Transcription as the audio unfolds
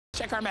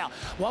check our mail.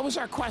 What was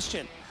our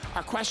question?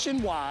 Our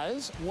question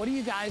was, what are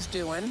you guys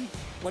doing?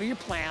 What are your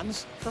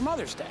plans for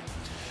Mother's Day?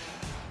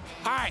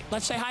 All right,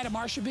 let's say hi to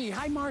Marcia B.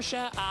 Hi,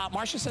 Marcia.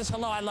 Marcia says,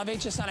 hello, I love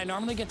HSN. I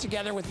normally get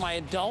together with my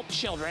adult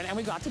children, and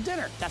we go out to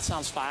dinner. That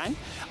sounds fine.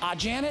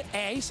 Janet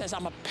A. says,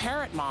 I'm a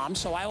parrot mom,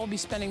 so I will be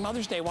spending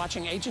Mother's Day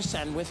watching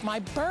HSN with my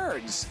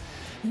birds.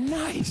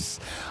 Nice.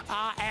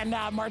 And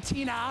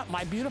Martina,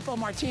 my beautiful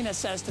Martina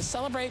says, to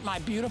celebrate my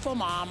beautiful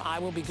mom, I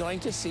will be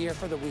going to see her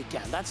for the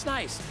weekend. That's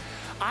nice.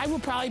 I will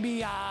probably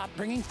be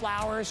bringing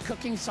flowers,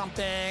 cooking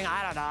something.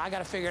 I don't know. I got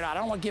to figure it out. I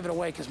don't want to give it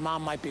away because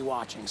Mom might be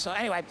watching. So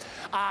anyway,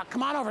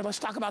 come on over. Let's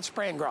talk about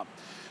spray and grow.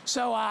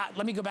 So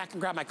let me go back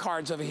and grab my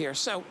cards over here.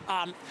 So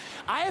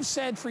I have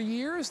said for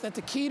years that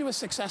the key to a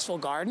successful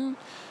garden,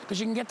 because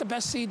you can get the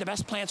best seed, the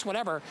best plants,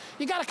 whatever,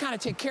 you got to kind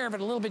of take care of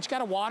it a little bit. You got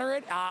to water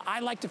it.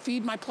 I like to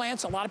feed my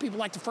plants. A lot of people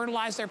like to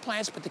fertilize their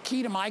plants, but the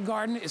key to my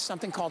garden is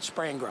something called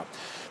spray and grow.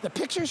 The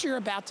pictures you're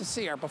about to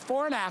see are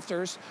before and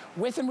afters,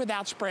 with and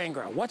without spray and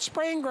grow. What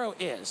spray and grow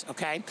is,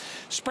 okay?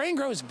 Spray and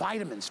grow is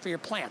vitamins for your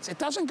plants. It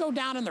doesn't go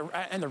down in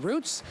the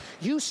roots.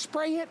 You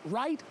spray it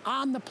right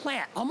on the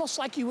plant, almost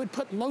like you would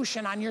put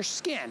lotion on your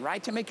skin,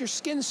 right? To make your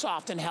skin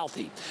soft and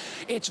healthy.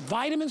 It's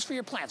vitamins for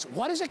your plants.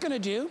 What is it gonna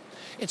do?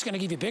 It's gonna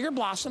give you bigger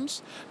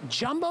blossoms,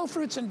 jumbo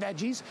fruits and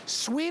veggies,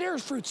 sweeter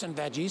fruits and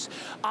veggies,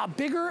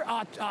 bigger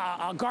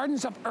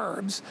gardens of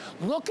herbs.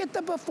 Look at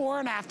the before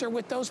and after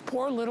with those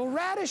poor little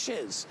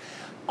radishes.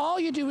 All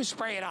you do is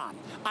spray it on.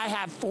 I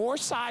have 4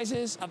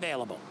 sizes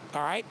available,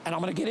 all right? And I'm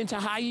gonna get into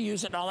how you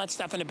use it and all that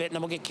stuff in a bit, and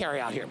then we'll get Carrie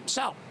out here.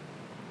 So,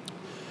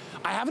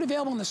 I have it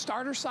available in the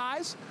starter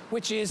size,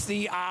 which is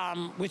the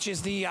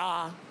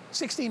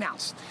 16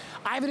 ounce.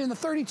 I have it in the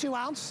 32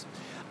 ounce.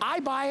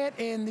 I buy it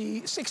in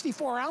the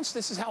 64 ounce.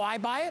 This is how I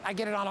buy it. I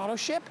get it on auto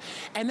ship.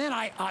 And then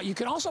you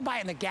can also buy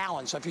it in the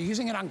gallon. So if you're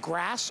using it on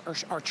grass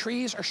or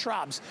trees or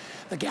shrubs,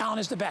 the gallon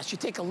is the best. You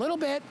take a little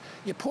bit,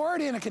 you pour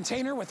it in a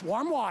container with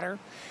warm water.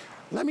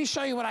 Let me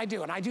show you what I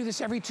do, and I do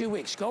this every 2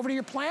 weeks. Go over to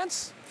your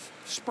plants,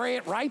 spray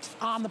it right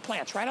on the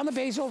plants, right on the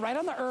basil, right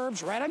on the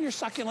herbs, right on your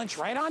succulents,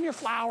 right on your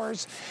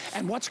flowers.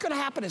 And what's gonna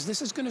happen is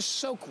this is gonna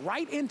soak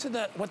right into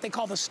what they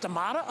call the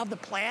stomata of the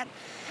plant,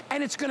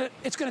 and it's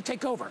gonna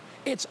take over.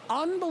 It's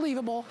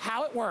unbelievable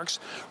how it works.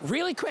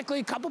 Really quickly,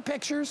 a couple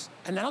pictures,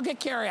 and then I'll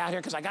get Carrie out here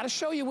because I gotta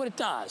show you what it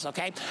does,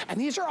 okay?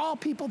 And these are all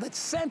people that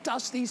sent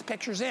us these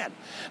pictures in.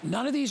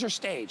 None of these are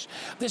staged.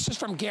 This is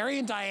from Gary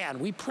and Diane.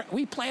 We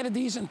planted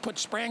these and put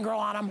spray and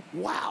grow on them.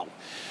 Wow.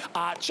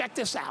 Check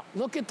this out.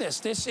 Look at this.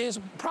 This is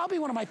probably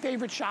one of my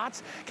favorite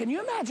shots. Can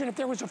you imagine if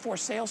there was a for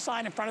sale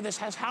sign in front of this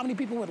house, how many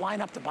people would line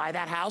up to buy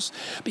that house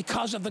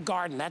because of the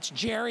garden? That's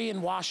Jerry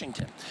in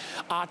Washington.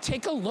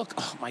 Take a look.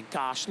 Oh my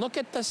gosh. Look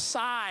at the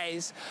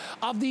size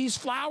of these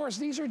flowers.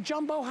 These are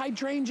jumbo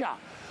hydrangea.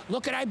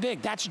 Look at how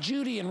big. That's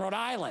Judy in Rhode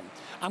Island.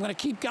 I'm going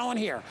to keep going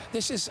here.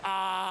 This is,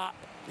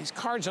 these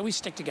cards always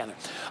stick together.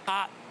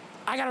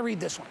 I got to read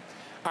this one.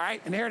 All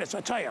right, and here it is.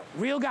 I'll tell you,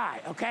 real guy,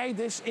 okay?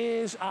 This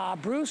is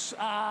Bruce,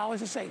 what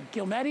does it say?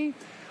 Gilmetti,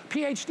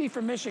 PhD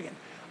from Michigan.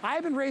 I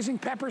have been raising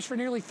peppers for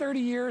nearly 30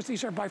 years.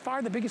 These are by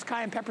far the biggest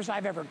cayenne peppers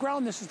I've ever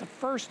grown. This is the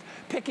first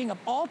picking of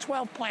all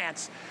 12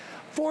 plants,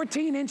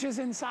 14 inches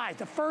in size.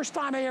 The first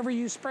time I ever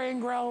used spray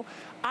and grow.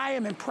 I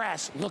am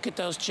impressed. Look at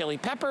those chili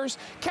peppers.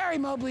 Carrie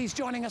Mobley's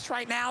joining us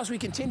right now as we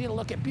continue to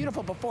look at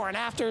beautiful before and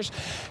afters.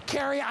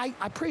 Carrie, I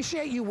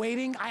appreciate you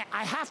waiting.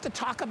 I have to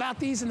talk about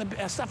these and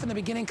the stuff in the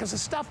beginning because the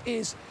stuff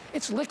it's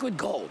liquid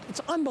gold. It's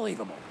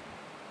unbelievable.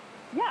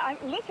 Yeah,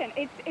 listen,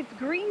 it's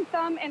green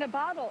thumb in a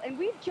bottle, and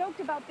we've joked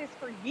about this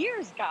for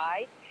years,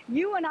 Guy.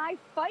 You and I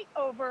fight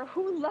over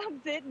who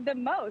loves it the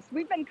most.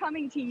 We've been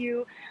coming to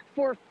you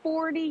for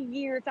 40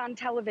 years on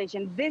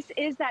television. This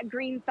is that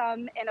green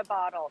thumb in a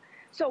bottle.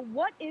 So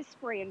what is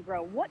spray and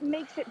grow? What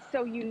makes it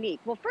so unique?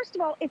 Well, first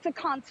of all, it's a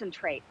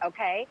concentrate,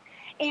 okay?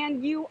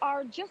 And you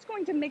are just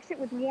going to mix it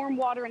with warm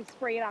water and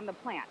spray it on the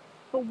plant.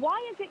 But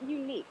why is it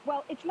unique?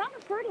 Well, it's not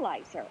a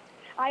fertilizer.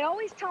 I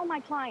always tell my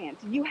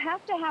clients, you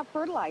have to have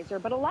fertilizer,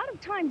 but a lot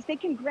of times they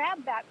can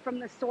grab that from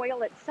the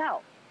soil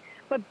itself.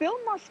 But Bill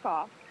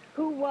Muskoff,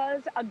 who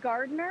was a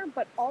gardener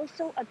but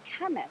also a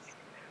chemist,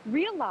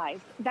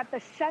 realized that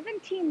the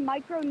 17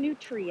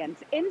 micronutrients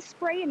in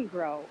spray and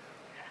grow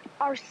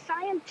are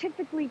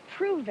scientifically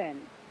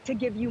proven to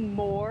give you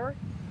more,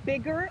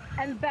 bigger,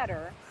 and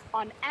better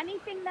on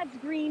anything that's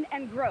green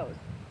and grows.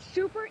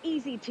 Super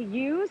easy to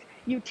use.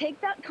 You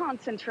take that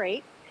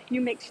concentrate,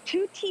 you mix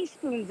 2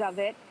 teaspoons of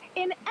it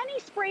in any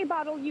spray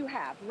bottle you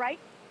have, right?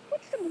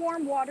 Put some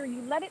warm water,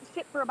 you let it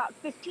sit for about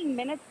 15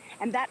 minutes,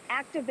 and that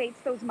activates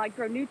those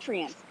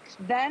micronutrients.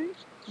 Then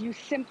you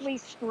simply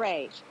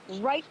spray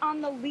right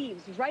on the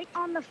leaves, right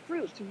on the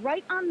fruits,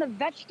 right on the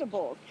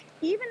vegetables.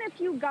 Even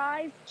if you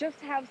guys just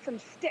have some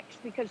sticks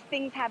because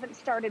things haven't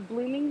started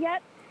blooming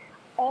yet,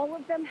 all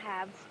of them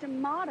have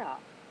stomata.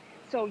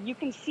 So you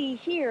can see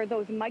here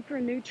those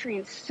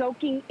micronutrients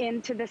soaking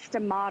into the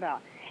stomata.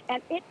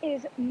 And it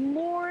is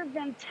more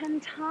than 10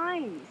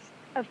 times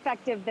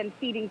effective than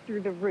feeding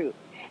through the root.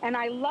 And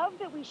I love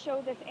that we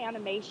show this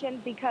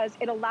animation because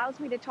it allows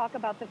me to talk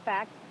about the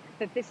fact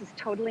that this is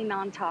totally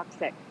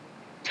non-toxic.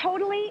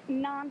 Totally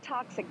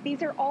non-toxic.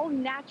 These are all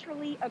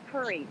naturally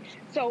occurring.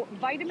 So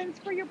vitamins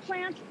for your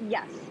plants,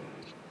 yes.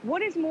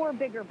 What is more,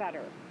 bigger,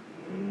 better?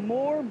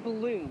 More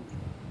blooms,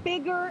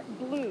 bigger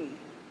blooms,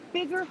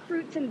 bigger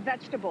fruits and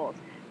vegetables.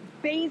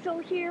 Basil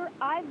here,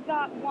 I've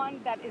got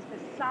one that is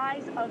the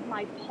size of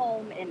my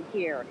palm in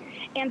here.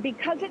 And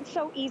because it's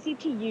so easy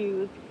to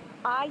use,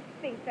 I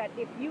think that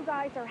if you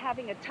guys are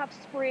having a tough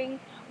spring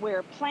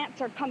where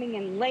plants are coming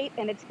in late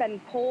and it's been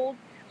cold,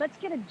 let's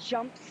get a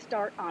jump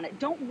start on it.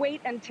 Don't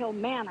wait until,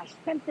 man, I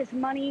spent this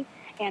money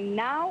and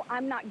now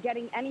I'm not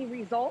getting any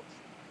results.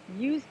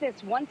 Use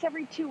this once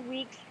every 2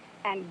 weeks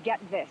and get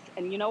this.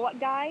 And you know what,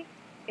 Guy?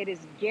 It is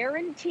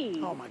guaranteed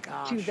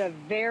to the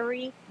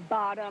very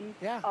bottom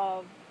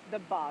of the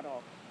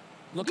bottle.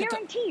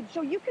 Guaranteed.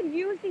 So you can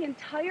use the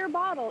entire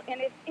bottle, and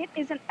if it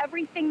isn't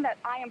everything that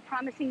I am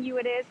promising you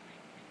it is,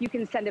 you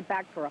can send it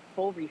back for a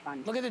full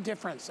refund. Look at the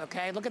difference,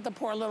 okay? Look at the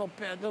poor little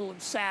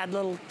sad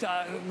little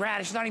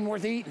radish. It's not even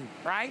worth eating,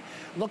 right?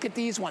 Look at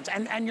these ones.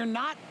 And you're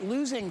not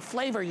losing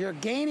flavor. You're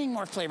gaining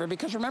more flavor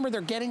because remember, they're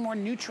getting more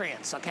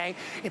nutrients, okay?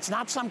 It's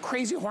not some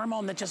crazy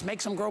hormone that just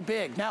makes them grow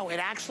big. No, it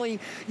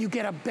actually, you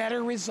get a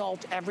better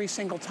result every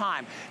single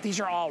time. These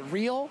are all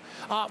real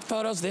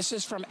photos. This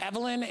is from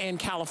Evelyn in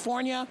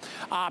California.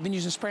 I've been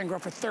using Spray and Grow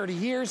for 30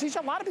 years.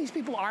 A lot of these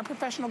people are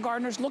professional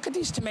gardeners. Look at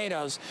these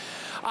tomatoes.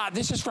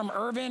 This is from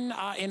Irvin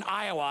in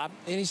Iowa,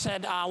 and he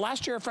said,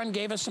 last year a friend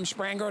gave us some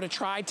Spray and Grow to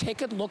try.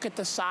 Take a look at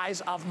the size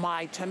of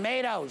my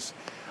tomatoes.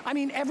 I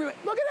mean, look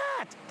at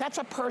that. That's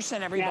a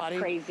person, everybody. That's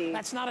crazy.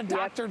 That's not a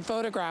doctored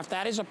photograph.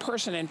 That is a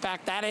person. In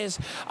fact, that is,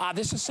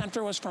 this is sent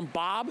through us from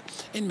Bob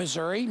in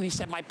Missouri, and he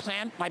said, my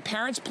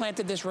parents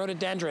planted this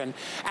rhododendron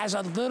as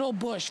a little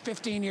bush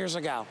 15 years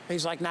ago.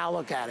 He's like, now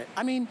look at it.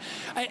 I mean,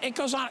 it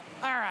goes on.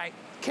 All right,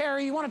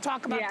 Carrie, you want to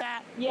talk about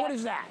that? Yeah. What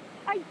is that?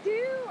 I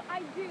do.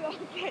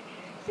 Okay.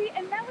 See,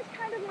 and that was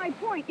kind of my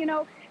point. You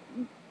know,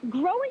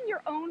 growing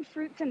your own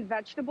fruits and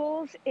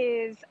vegetables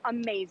is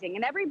amazing.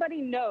 And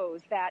everybody knows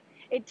that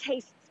it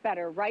tastes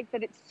better, right?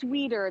 That it's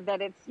sweeter,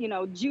 that it's, you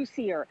know,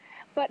 juicier.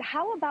 But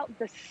how about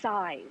the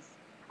size?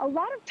 A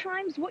lot of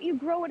times what you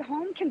grow at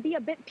home can be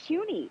a bit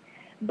puny.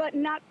 But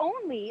not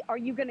only are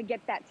you going to get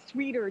that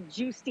sweeter,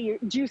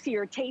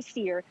 juicier,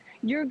 tastier,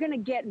 you're going to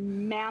get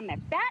mammoth.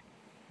 That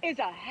is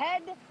a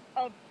head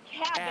of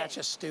cabbage. That's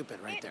just stupid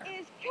right there.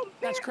 It is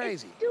That's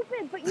crazy. It's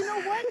stupid, but you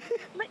know what?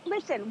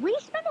 Listen, we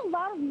spend a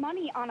lot of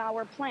money on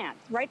our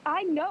plants, right?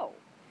 I know.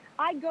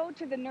 I go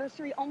to the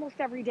nursery almost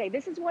every day.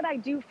 This is what I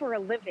do for a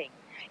living.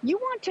 You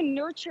want to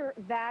nurture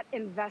that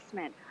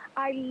investment.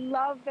 I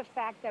love the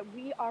fact that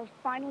we are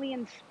finally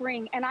in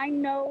spring, and I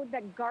know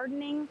that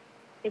gardening,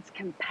 it's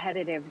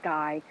competitive,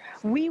 Guy.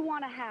 We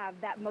want to have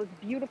that most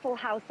beautiful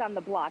house on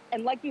the block.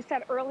 And like you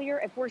said earlier,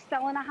 if we're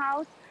selling a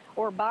house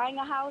or buying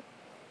a house,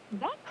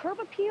 that curb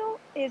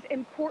appeal is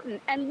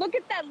important. And look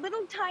at that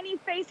little tiny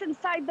face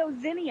inside those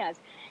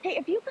zinnias. Hey,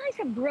 if you guys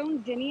have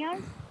grown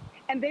zinnias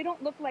and they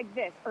don't look like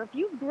this, or if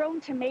you've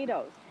grown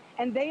tomatoes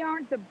and they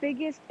aren't the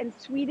biggest and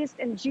sweetest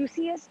and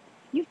juiciest,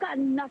 you've got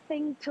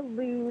nothing to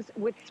lose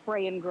with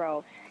Spray and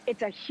Grow.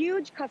 It's a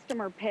huge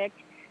customer pick.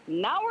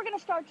 Now we're gonna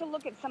start to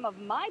look at some of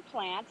my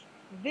plants.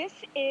 This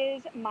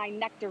is my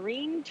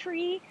nectarine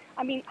tree.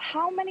 I mean,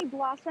 how many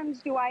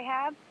blossoms do I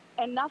have?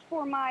 Enough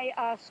for my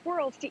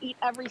squirrels to eat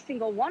every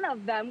single one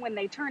of them when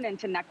they turn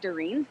into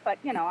nectarines. But,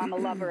 you know, I'm a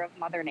lover of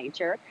Mother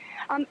Nature.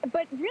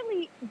 But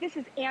really, this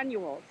is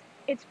annuals.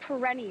 It's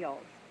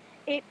perennials.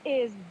 It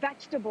is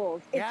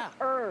vegetables. It's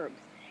herbs.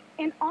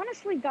 And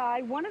honestly,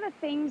 Guy, one of the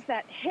things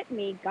that hit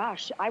me,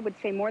 gosh, I would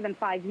say more than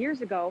 5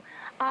 years ago,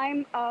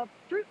 I'm a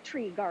fruit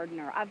tree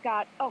gardener. I've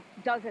got,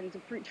 dozens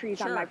of fruit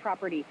trees on my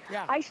property.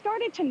 I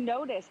started to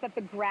notice that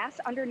the grass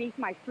underneath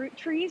my fruit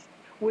trees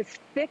was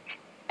thick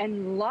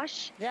and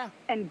lush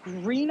and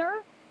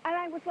greener. And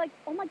I was like,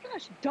 oh my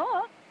gosh,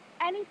 duh.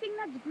 Anything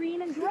that's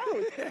green and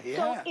grows.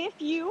 So if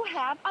you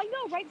have, I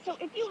know, right? So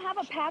if you have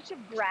a patch of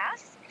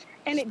grass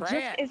and it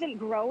just isn't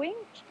growing,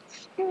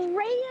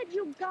 spray it,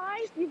 you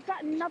guys. You've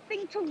got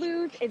nothing to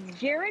lose. It's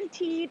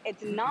guaranteed.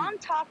 It's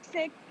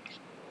non-toxic.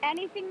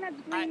 Anything that's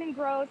green and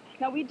grows.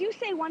 Now, we do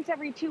say once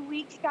every 2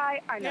 weeks,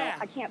 Guy. I know.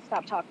 I can't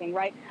stop talking,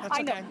 right?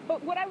 I know.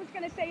 But what I was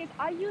going to say is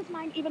I use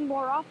mine even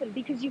more often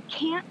because you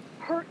can't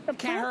hurt the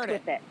plant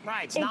with it.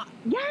 Right. It's not.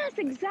 Yes,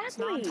 exactly. It's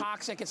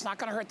non-toxic. It's not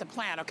going to hurt the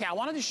plant. Okay, I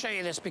wanted to show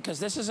you this because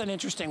this is an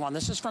interesting one.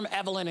 This is from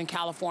Evelyn in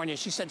California.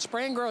 She said,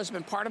 Spray and Grow has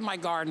been part of my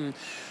garden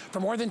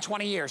for more than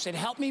 20 years. It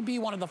helped me be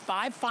one of the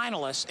 5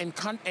 finalists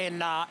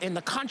in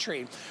the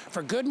country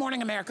for Good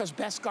Morning America's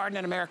Best Garden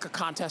in America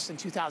contest in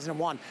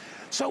 2001.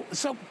 So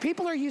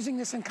people are using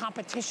this in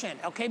competition,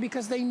 okay,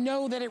 because they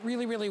know that it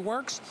really, really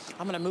works.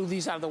 I'm going to move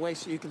these out of the way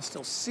so you can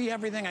still see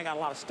everything. I got a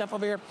lot of stuff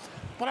over here.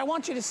 But I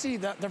want you to see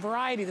the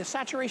variety, the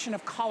saturation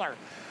of color,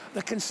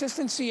 the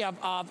consistency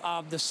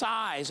of the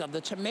size of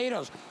the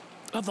tomatoes,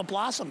 of the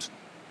blossoms.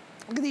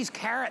 Look at these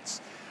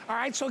carrots. All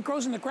right, so it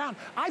grows in the ground.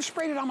 I've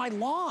sprayed it on my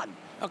lawn.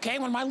 Okay,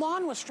 when my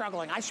lawn was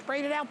struggling, I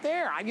sprayed it out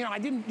there. I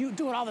didn't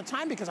do it all the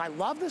time because I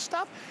love this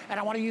stuff and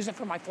I want to use it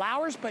for my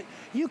flowers, but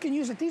you can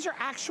use it. These are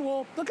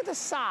actual, look at the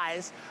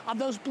size of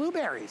those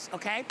blueberries,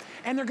 okay?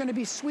 And they're gonna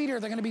be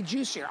sweeter, they're gonna be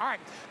juicier. All right,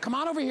 come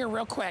on over here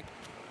real quick.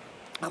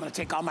 I'm gonna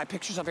take all my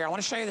pictures over here. I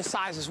wanna show you the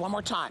sizes one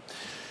more time.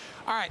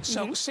 All right,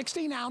 so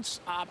 16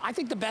 ounce, I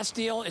think the best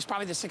deal is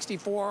probably the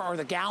 64 or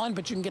the gallon,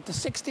 but you can get the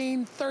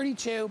 16,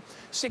 32,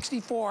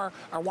 64,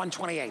 or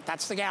 128.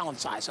 That's the gallon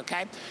size,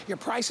 okay? Your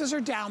prices are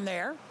down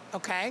there,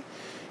 okay?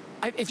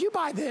 If you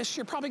buy this,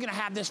 you're probably gonna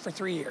have this for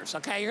 3 years,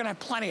 okay? You're gonna have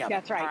plenty of it.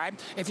 That's right. All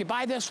right? If you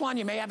buy this one,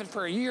 you may have it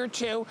for a year or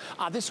two.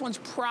 This one's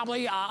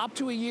probably up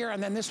to a year,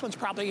 and then this one's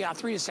probably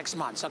 3 to 6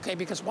 months, okay?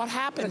 Because what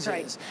happens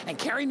is, and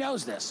Carrie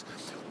knows this,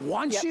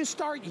 once you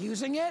start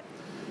using it,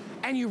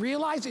 and you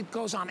realize it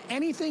goes on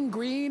anything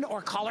green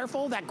or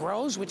colorful that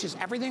grows, which is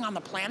everything on the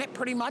planet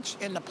pretty much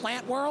in the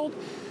plant world,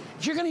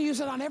 you're gonna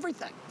use it on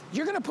everything.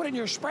 You're gonna put it in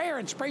your sprayer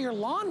and spray your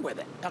lawn with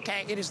it,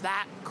 okay? It is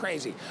that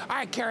crazy. All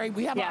right, Carrie,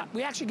 we're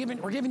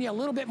giving you a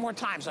little bit more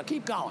time, so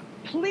keep going.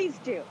 Please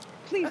do.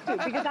 Please do,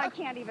 because I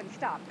can't even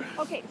stop.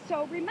 Okay,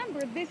 so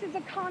remember, this is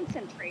a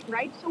concentrate,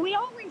 right? So we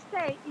always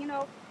say,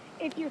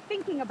 if you're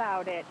thinking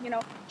about it,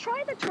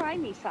 try the Try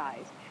Me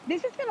size.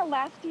 This is gonna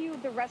last you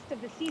the rest of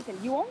the season.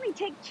 You only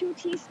take 2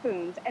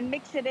 teaspoons and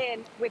mix it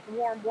in with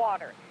warm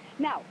water.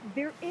 Now,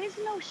 there is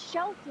no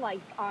shelf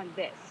life on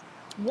this.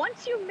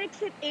 Once you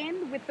mix it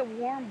in with the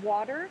warm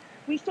water,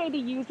 we say to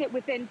use it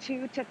within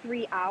 2 to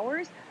 3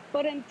 hours,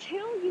 but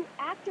until you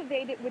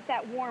activate it with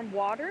that warm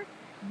water,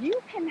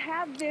 you can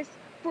have this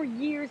for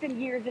years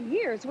and years and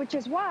years, which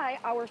is why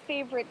our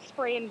favorite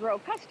Spray and Grow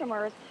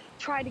customers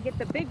try to get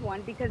the big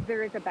one because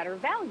there is a better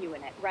value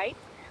in it, right?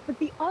 But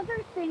the other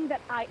thing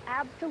that I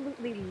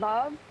absolutely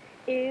love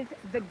is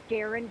the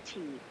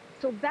guarantee.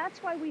 So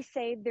that's why we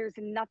say there's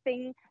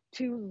nothing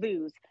to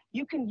lose.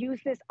 You can use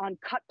this on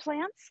cut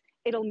plants.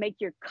 It'll make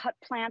your cut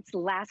plants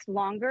last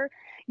longer.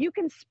 You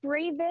can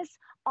spray this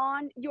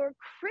on your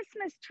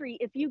Christmas tree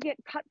if you get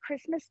cut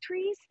Christmas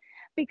trees,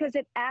 because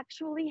it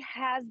actually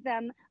has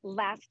them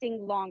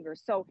lasting longer.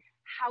 So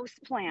house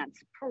plants,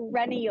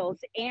 perennials,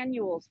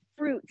 annuals,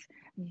 fruits,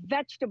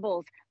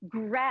 vegetables,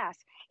 grass.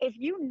 If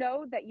you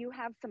know that you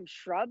have some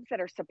shrubs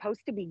that are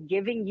supposed to be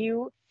giving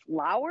you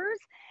flowers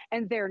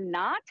and they're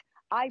not,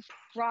 I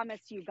promise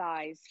you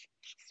guys,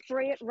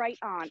 spray it right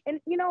on. And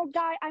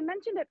Guy, I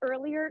mentioned it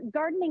earlier,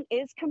 gardening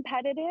is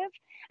competitive,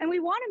 and we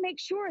want to make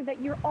sure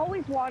that you're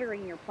always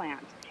watering your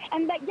plants.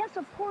 And that, yes,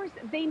 of course,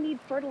 they need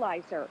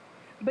fertilizer,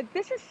 but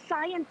this is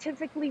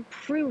scientifically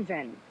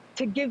proven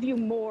to give you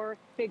more,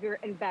 bigger,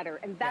 and better.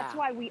 And that's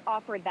why we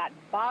offer that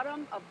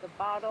bottom of the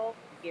bottle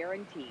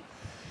guarantee.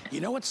 You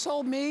know what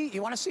sold me?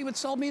 You want to see what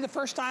sold me the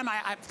first time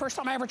I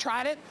ever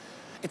tried it?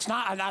 It's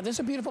not, now this is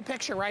a beautiful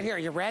picture right here.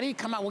 You ready?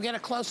 Come on, we'll get a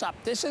close up.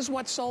 This is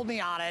what sold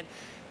me on it,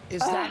 is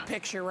that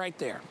picture right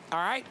there, all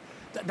right?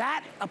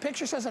 A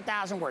picture says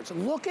 1,000 words.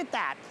 Look at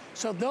that.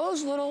 So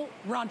those little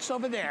runts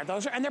over there,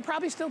 and they're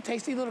probably still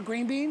tasty little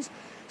green beans.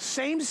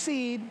 Same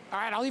seed, all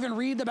right, I'll even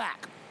read the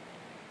back.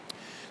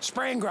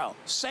 Spray and Grow,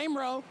 same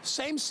row,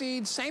 same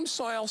seed, same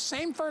soil,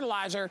 same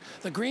fertilizer.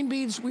 The green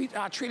beans we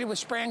treated with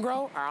Spray and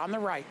Grow are on the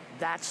right.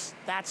 That's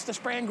the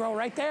Spray and Grow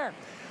right there.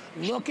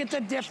 Look at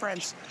the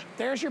difference.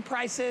 There's your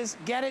prices.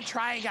 Get it,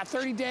 try it. You got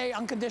 30-day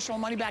unconditional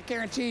money-back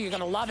guarantee. You're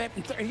gonna love it.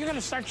 You're gonna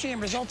start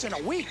seeing results in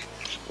a week,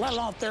 let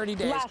alone 30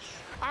 days.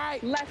 All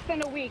right. Less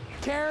than a week.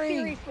 Carrie.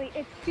 Seriously,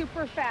 it's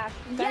super fast.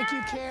 Thank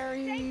you,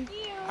 Carrie. Thank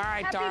you. All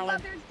right, Happy darling.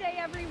 Mother's Day,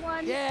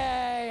 everyone.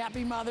 Yay,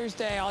 happy Mother's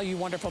Day, all you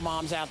wonderful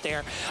moms out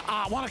there.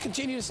 I want to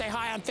continue to say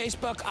hi on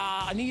Facebook.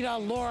 Anita,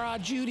 Laura,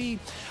 Judy,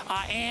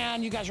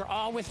 Ann, you guys are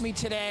all with me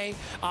today.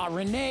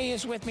 Renee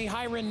is with me.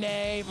 Hi,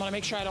 Renee. I want to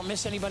make sure I don't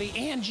miss anybody.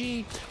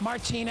 Angie,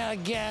 Martina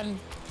again.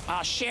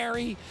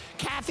 Sherry,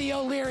 Kathy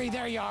O'Leary,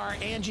 there you are.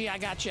 Angie, I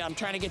got you. I'm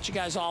trying to get you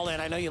guys all in.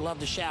 I know you love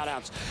the shout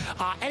outs.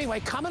 Anyway,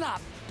 coming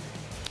up,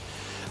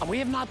 we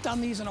have not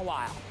done these in a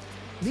while.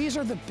 These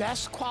are the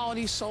best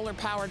quality solar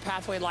powered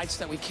pathway lights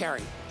that we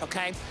carry,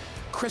 okay?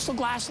 Crystal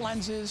glass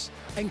lenses,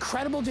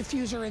 incredible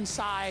diffuser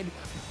inside,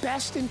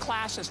 best in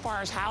class as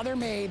far as how they're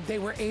made. They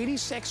were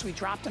 86, we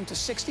dropped them to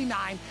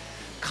 69.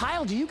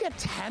 Kyle, do you get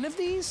 10 of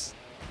these?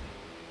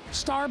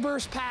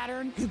 Starburst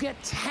pattern, you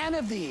get 10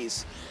 of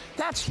these.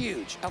 That's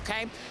huge,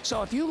 okay?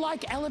 So if you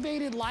like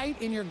elevated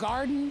light in your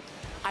garden,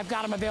 I've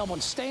got them available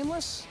in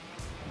stainless,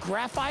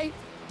 graphite,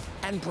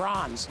 and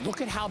bronze. Look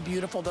at how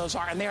beautiful those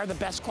are, and they are the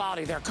best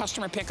quality. They're a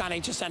customer pick on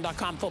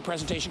hsn.com. Full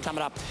presentation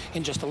coming up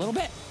in just a little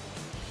bit.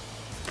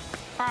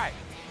 All right,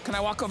 can I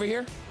walk over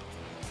here?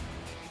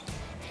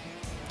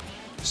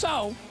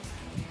 So,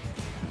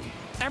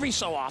 every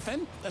so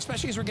often,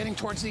 especially as we're getting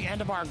towards the end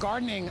of our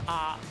gardening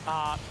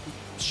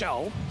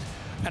show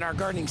and our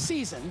gardening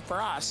season for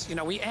us,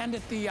 we end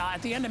at the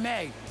end of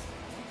May.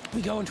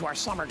 We go into our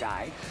summer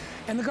guy,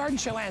 and the garden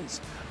show ends.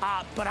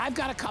 But I've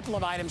got a couple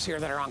of items here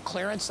that are on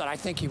clearance that I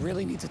think you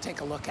really need to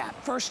take a look at.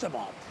 First of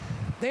all,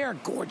 they are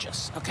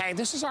gorgeous, okay?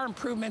 This is our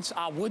improvements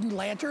wooden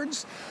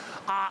lanterns.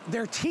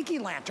 They're tiki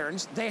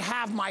lanterns. They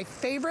have my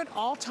favorite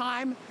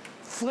all-time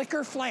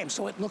flicker flame,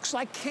 so it looks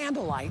like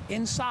candlelight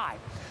inside.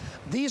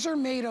 These are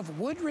made of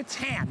wood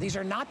rattan. These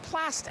are not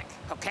plastic,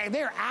 okay?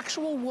 They're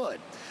actual wood.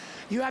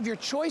 You have your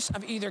choice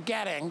of either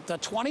getting the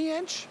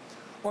 20-inch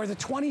or the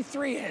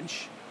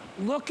 23-inch.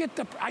 Look at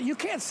the, you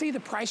can't see the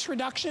price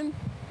reduction.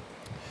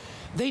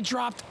 They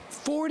dropped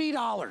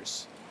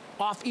 $40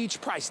 off each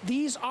price.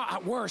 These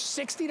were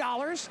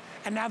 $60,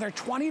 and now they're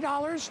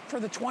 $20 for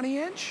the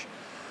 20-inch.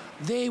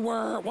 They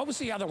were, what was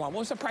the other one? What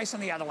was the price on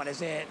the other one?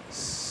 Is it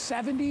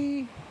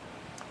 $70?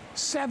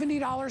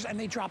 $70, and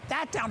they dropped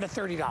that down to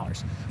 $30.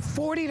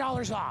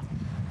 $40 off.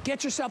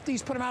 Get yourself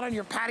these, put them out on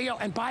your patio.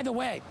 And by the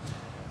way,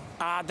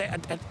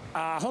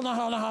 hold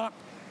on.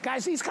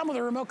 Guys, these come with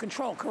a remote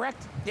control,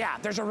 correct? Yeah,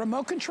 there's a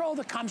remote control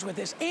that comes with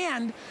this,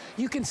 and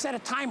you can set a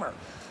timer.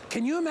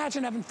 Can you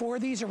imagine having 4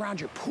 of these around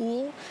your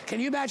pool? Can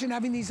you imagine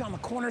having these on the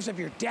corners of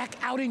your deck,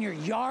 out in your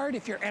yard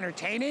if you're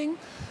entertaining?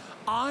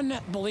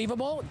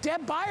 Unbelievable.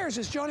 Deb Byers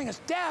is joining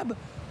us. Deb,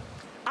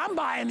 I'm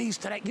buying these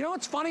today. You know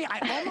what's funny?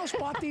 I almost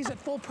bought these at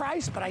full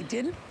price, but I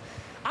didn't.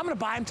 I'm gonna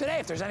buy them today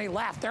if there's any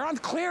left. They're on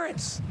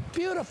clearance.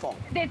 Beautiful.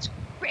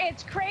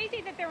 It's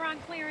crazy that they're on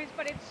clearance,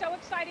 but it's so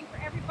exciting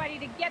for everybody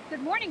to get,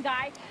 good morning,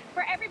 Guy,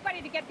 for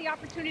everybody to get the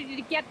opportunity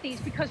to get these,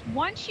 because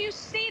once you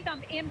see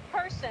them in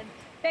person,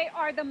 they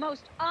are the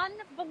most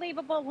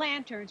unbelievable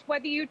lanterns,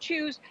 whether you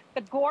choose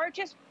the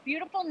gorgeous,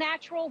 beautiful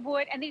natural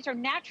wood, and these are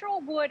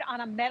natural wood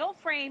on a metal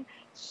frame,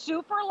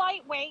 super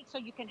lightweight, so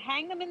you can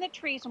hang them in the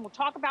trees, and we'll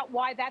talk about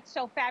why that's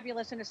so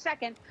fabulous in a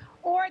second,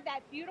 or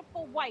that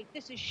beautiful white.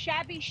 This is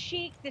shabby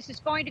chic. This is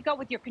going to go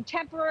with your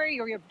contemporary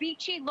or your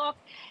beachy look.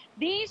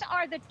 These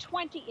are the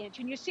 20-inch,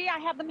 and you see I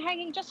have them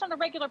hanging just on a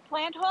regular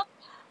plant hook,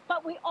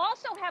 but we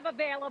also have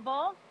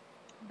available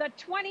the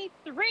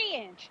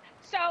 23-inch.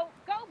 So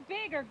go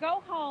big or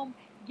go home.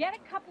 Get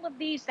a couple of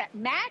these that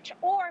match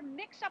or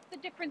mix up the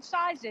different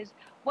sizes.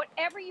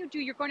 Whatever you do,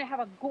 you're going to have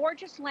a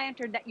gorgeous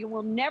lantern that you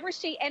will never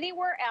see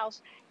anywhere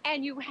else,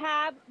 and you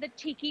have the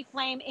tiki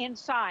flame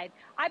inside.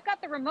 I've got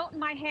the remote in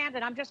my hand,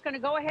 and I'm just going to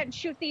go ahead and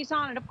shoot these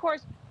on. And of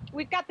course,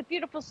 we've got the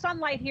beautiful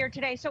sunlight here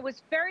today, so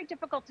it's very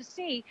difficult to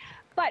see,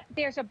 but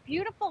there's a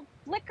beautiful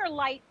flicker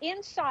light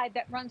inside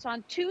that runs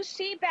on 2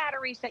 C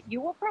batteries that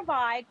you will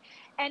provide,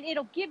 and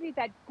it'll give you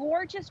that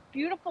gorgeous,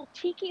 beautiful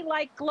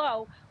tiki-like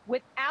glow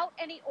without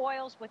any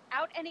oils,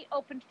 without any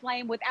open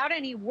flame, without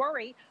any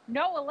worry,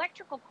 no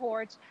electrical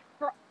cords,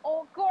 for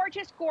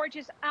gorgeous,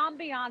 gorgeous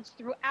ambiance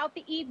throughout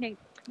the evening.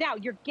 Now,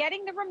 you're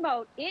getting the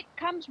remote. It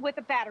comes with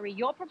a battery.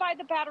 You'll provide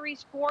the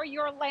batteries for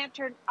your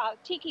lantern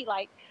tiki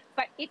light,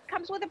 but it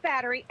comes with a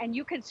battery, and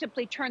you can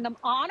simply turn them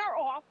on or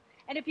off.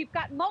 And if you've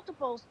got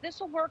multiples,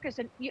 this will work as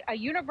a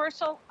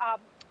universal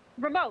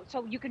remote.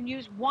 So you can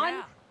use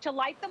one to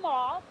light them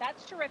all.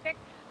 That's terrific.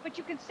 But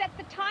you can set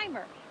the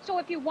timer. So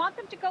if you want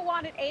them to go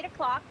on at 8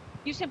 o'clock,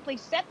 you simply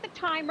set the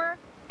timer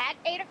at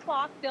 8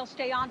 o'clock. They'll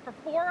stay on for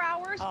 4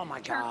 hours. Oh my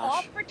gosh. Turn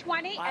off for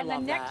 20. And the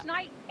next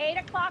night, 8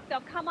 o'clock,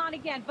 they'll come on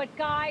again. But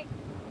Guy,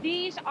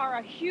 these are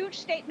a huge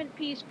statement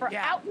piece for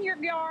out in your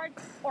yard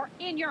or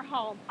in your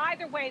home.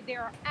 Either way,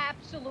 they're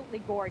absolutely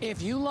gorgeous.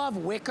 If you love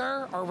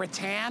wicker or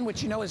rattan,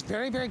 which you know is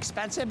very, very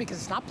expensive because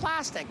it's not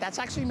plastic, that's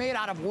actually made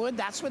out of wood.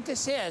 That's what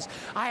this is.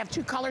 I have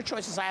 2 color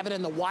choices. I have it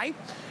in the white,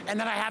 and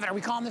then I have it, are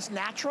we calling this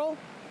natural?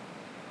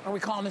 Or are we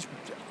calling this,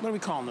 what are we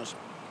calling this?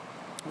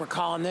 We're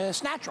calling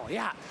this natural,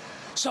 yeah.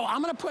 So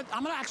I'm gonna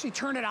actually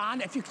turn it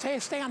on. If you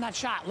stay on that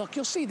shot, look,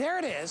 you'll see, there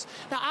it is.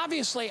 Now,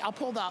 obviously, I'll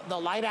pull the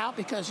light out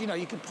because, you know,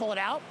 you can pull it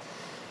out.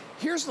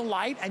 Here's the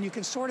light, and you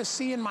can sort of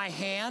see in my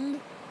hand.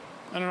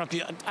 I don't know if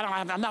you,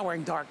 I'm not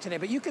wearing dark today,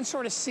 but you can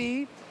sort of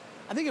see.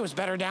 I think it was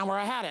better down where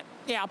I had it.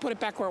 Yeah, I'll put it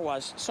back where it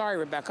was. Sorry,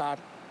 Rebecca.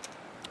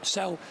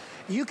 So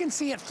you can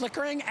see it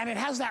flickering, and it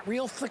has that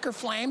real flicker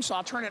flame, so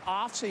I'll turn it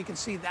off so you can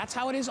see that's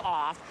how it is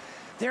off.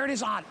 There it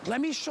is on.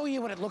 Let me show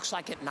you what it looks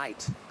like at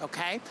night,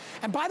 okay?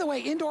 And by the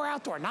way, indoor,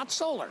 outdoor, not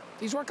solar.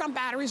 These work on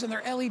batteries, and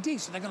they're LED,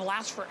 so they're gonna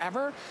last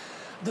forever.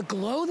 The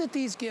glow that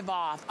these give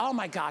off, oh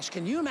my gosh,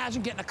 can you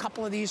imagine getting a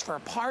couple of these for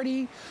a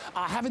party,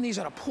 having these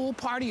at a pool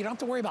party? You don't have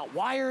to worry about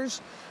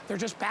wires. They're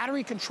just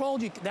battery controlled.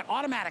 They're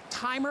automatic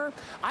timer.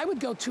 I would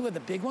go 2 of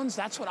the big ones.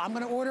 That's what I'm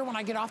gonna order when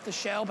I get off the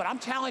show, but I'm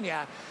telling you,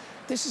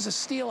 this is a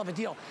steal of a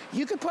deal.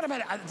 You could put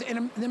them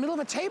in the middle of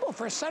a table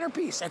for a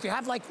centerpiece. If you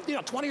have, like, you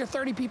know, 20 or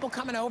 30 people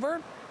coming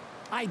over,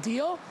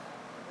 ideal.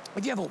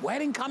 If you have a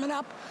wedding coming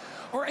up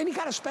or any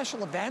kind of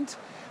special event,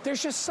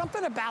 there's just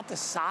something about the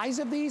size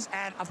of these,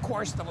 and of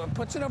course, what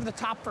puts it over the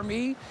top for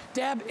me,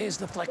 Deb, is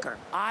the flicker.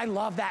 I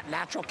love that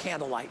natural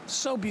candlelight.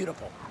 So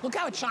beautiful. Look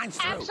how it shines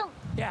through. Absolutely.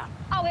 Yeah.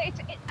 Oh,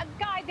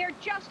 Guy, they're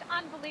just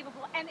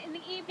unbelievable. And in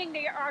the evening,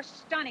 they are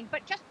stunning.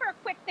 But just for a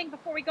quick thing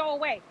before we go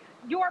away,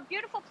 your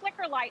beautiful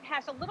flicker light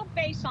has a little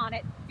base on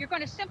it. You're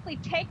going to simply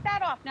take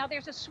that off. Now,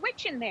 there's a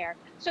switch in there,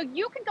 so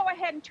you can go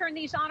ahead and turn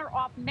these on or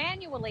off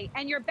manually,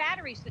 and your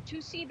batteries, the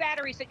 2C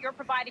batteries that you're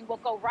providing, will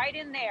go right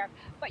in there.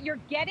 But you're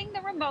getting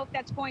the remote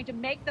that's going to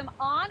make them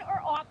on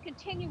or off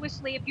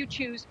continuously if you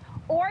choose,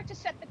 or to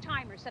set the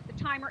timer. Set the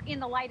timer in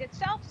the light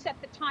itself, set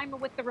the timer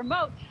with the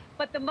remote.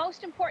 But the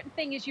most important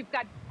thing is you've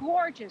got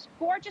gorgeous,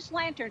 gorgeous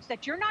lanterns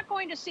that you're not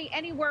going to see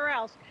anywhere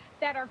else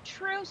that are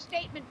true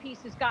statement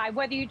pieces, Guy,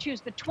 whether you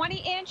choose the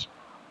 20-inch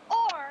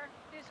or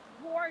this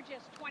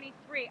gorgeous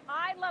 23.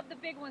 I love the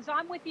big ones.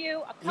 I'm with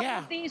you. A couple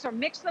of these or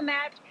mix and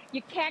match.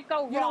 You can't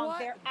go wrong.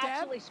 They're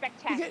absolutely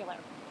spectacular.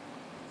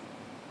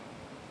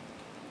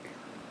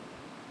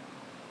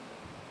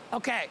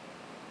 Okay.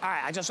 All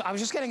right, I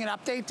was just getting an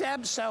update,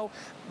 Deb. So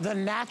the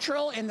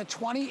natural in the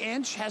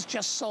 20-inch has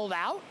just sold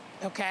out,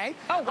 okay?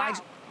 Oh, wow.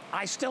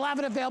 I still have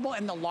it available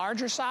in the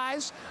larger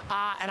size,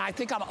 and I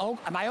think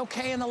am I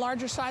okay in the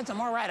larger size? I'm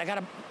all right.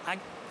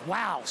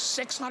 Wow,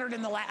 600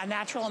 in the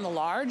natural and the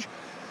large.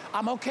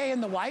 I'm okay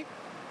in the white.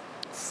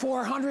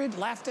 400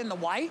 left in the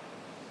white,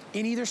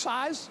 in either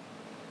size,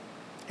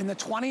 in the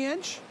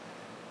 20-inch.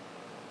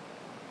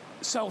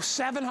 So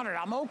 700,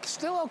 I'm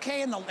still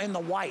okay in the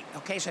white,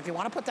 okay? So if you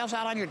want to put those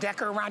out on your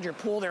deck or around your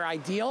pool, they're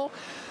ideal.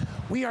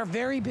 We are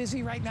very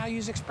busy right now,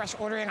 use express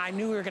ordering. I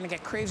knew we were gonna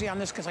get crazy on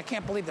this because I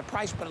can't believe the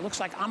price, but it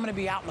looks like I'm gonna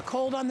be out in the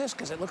cold on this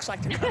because it looks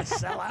like they're gonna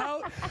sell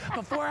out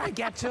before I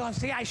get to them.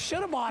 See, I should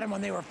have bought them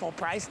when they were full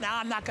price. Now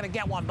I'm not gonna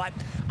get one, but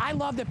I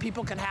love that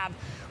people can have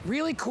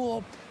really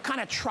cool,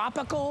 kind of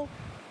tropical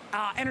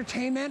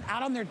entertainment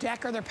out on their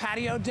deck or their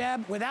patio,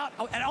 Deb,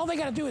 and all they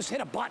gotta do is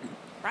hit a button,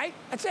 right?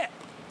 That's it.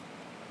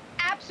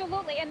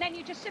 Absolutely, and then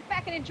you just sit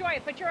back and enjoy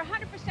it. But you're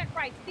 100%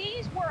 right.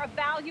 These were a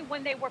value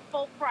when they were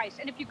full price.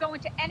 And if you go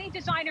into any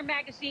designer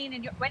magazine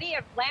and any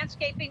of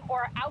landscaping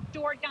or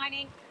outdoor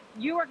dining,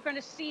 you are going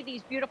to see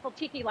these beautiful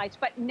tiki lights,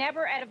 but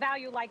never at a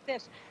value like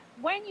this.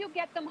 When you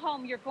get them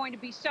home, you're going to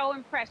be so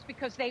impressed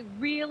because they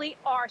really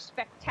are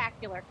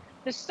spectacular.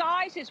 The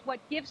size is what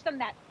gives them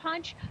that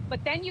punch,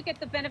 but then you get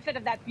the benefit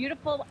of that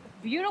beautiful,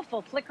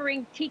 beautiful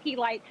flickering tiki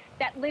light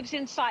that lives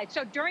inside.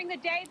 So during the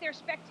day, they're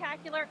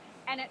spectacular,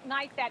 and at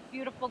night, that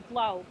beautiful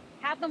glow.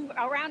 Have them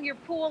around your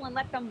pool and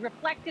let them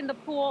reflect in the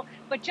pool,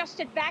 but just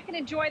sit back and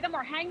enjoy them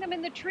or hang them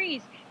in the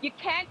trees. You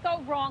can't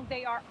go wrong.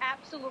 They are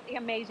absolutely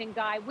amazing,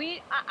 Guy.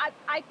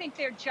 I think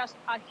they're just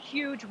a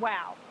huge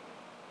wow.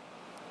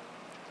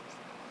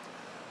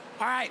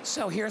 All right,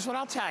 so here's what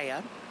I'll tell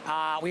you.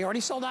 We already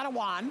sold out of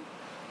one.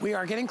 We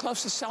are getting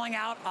close to selling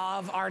out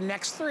of our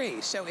next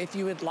three. So if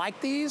you would like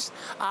these,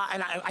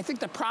 and I think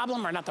the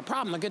problem, or not the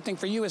problem, the good thing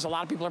for you is a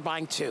lot of people are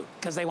buying two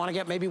because they want to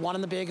get maybe one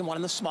in the big and one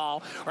in the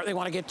small, or they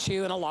want to get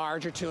two in a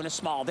large or two in a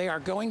small. They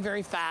are going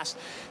very fast.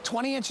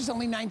 20-inch is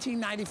only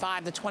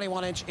 $19.95. The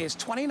 21-inch is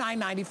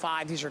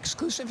 $29.95. These are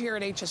exclusive here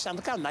at HSN.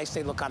 Look how nice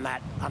they look on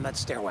that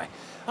stairway.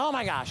 Oh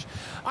my gosh.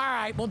 All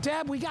right, well,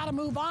 Deb, we got to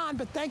move on,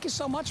 but thank you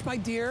so much, my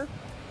dear.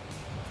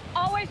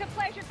 Always a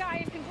pleasure,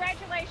 Guy, and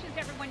congratulations,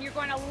 everyone. You're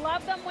going to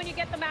love them when you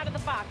get them out of the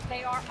box.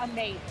 They are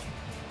amazing.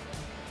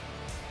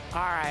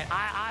 All right,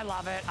 I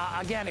love it.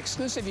 Again,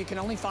 exclusive, you can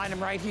only find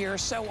them right here.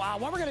 So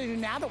what we're gonna do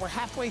now that we're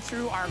halfway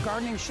through our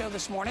gardening show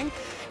this morning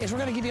is we're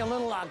gonna give you a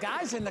little,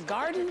 guys in the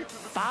garden,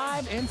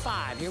 5 in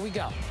 5. Here we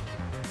go.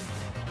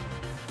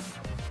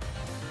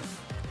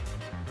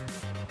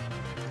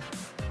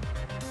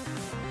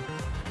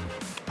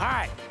 All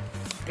right,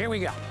 here we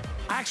go.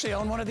 I actually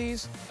own one of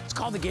these. It's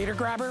called the Gator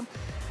Grabber.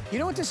 You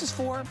know what this is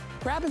for?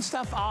 Grabbing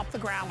stuff off the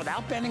ground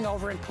without bending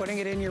over and putting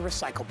it in your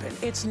recycle bin.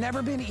 It's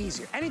never been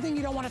easier. Anything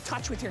you don't want to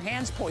touch with your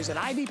hands, poison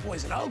ivy,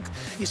 poison oak,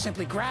 you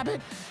simply grab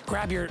it,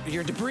 grab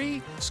your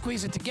debris,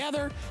 squeeze it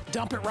together,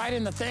 dump it right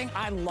in the thing.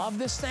 I love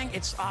this thing.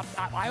 It's,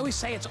 I always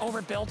say it's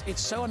overbuilt.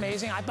 It's so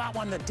amazing. I bought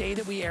one the day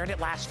that we aired it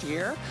last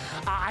year.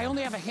 I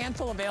only have a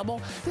handful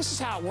available. This is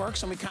how it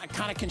works, and we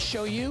kind of can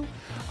show you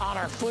on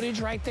our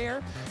footage right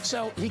there.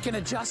 So he can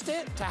adjust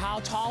it to how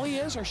tall he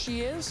is or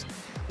she is,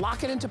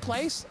 lock it into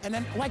place, and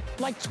then like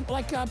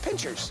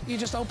pinchers, you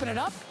just open it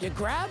up, you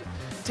grab,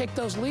 take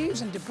those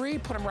leaves and debris,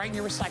 put them right in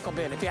your recycle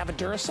bin. If you have a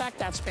Durasec,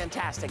 that's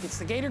fantastic. It's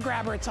the Gator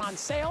Grabber. It's on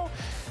sale,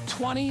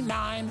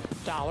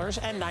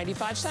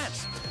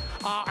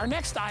 $29.95. Our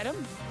next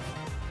item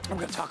I'm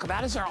going to talk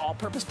about is our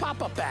all-purpose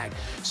pop-up bag.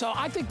 So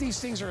I think these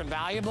things are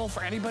invaluable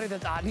for anybody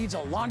that needs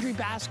a laundry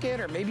basket,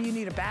 or maybe you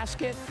need a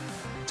basket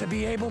to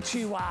be able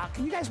to,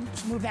 can you guys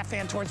move that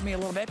fan towards me a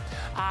little bit?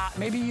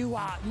 Maybe you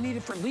need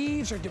it for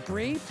leaves or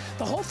debris.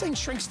 The whole thing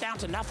shrinks down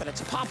to nothing.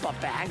 It's a pop-up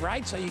bag,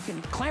 right? So you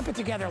can clamp it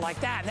together like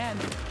that, and then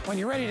when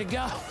you're ready to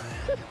go,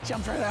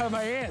 jumps right out of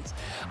my hands.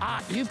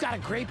 You've got a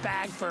great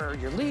bag for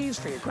your leaves,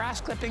 for your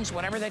grass clippings,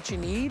 whatever that you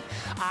need.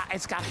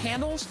 It's got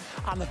handles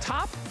on the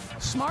top,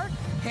 smart,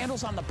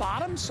 handles on the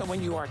bottom, so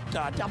when you are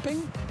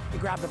dumping, you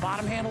grab the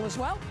bottom handle as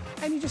well,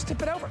 and you just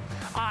tip it over.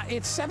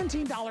 It's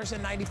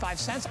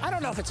 $17.95. I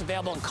don't know if it's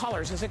available in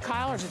colors. Is it,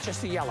 Kyle, or is it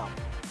just the yellow?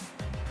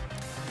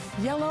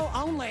 Yellow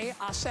only,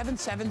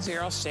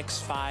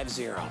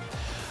 770650. All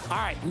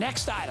right,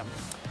 next item.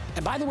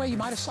 And by the way, you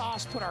might have saw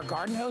us put our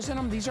garden hose in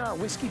them. These are our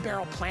whiskey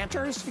barrel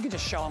planters. You can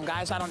just show them,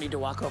 guys. I don't need to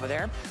walk over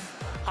there.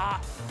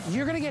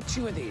 You're gonna get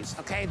 2 of these,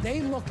 okay?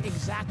 They look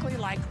exactly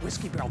like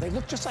whiskey barrel. They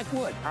look just like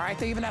wood, all right?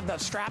 They even have the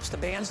straps, the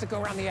bands that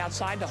go around the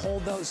outside to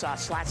hold those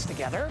slats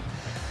together.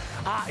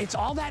 It's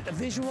all that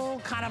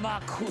visual kind of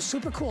a cool,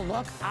 super cool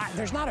look.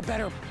 There's not a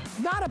better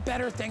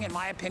thing, in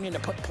my opinion, to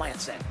put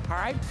plants in, all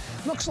right?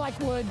 Looks like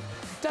wood,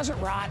 doesn't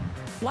rot,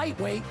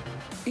 lightweight,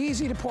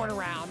 easy to port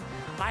around.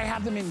 I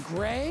have them in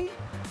gray.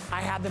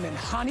 I have them in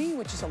honey,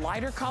 which is a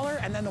lighter color,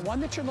 and then the one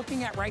that you're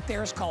looking at right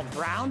there is called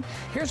brown.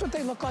 Here's what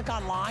they look like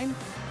online.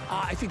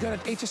 If you go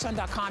to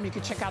hsn.com, you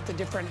can check out the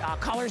different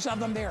colors of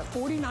them. They are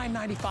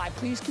 $49.95.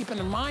 Please keep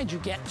in mind you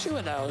get 2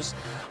 of those.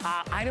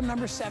 Item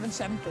number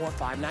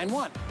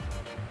 774591.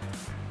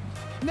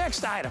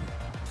 Next item.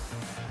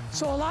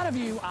 So a lot of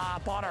you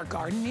bought our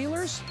garden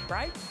kneelers,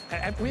 right?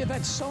 We have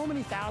had so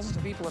many thousands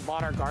of people have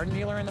bought our garden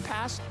kneeler in the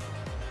past.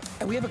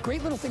 And we have a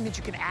great little thing that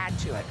you can add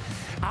to it.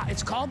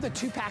 It's called the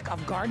 2-pack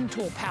of garden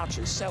tool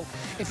pouches. So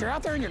if you're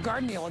out there in your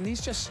garden kneel and these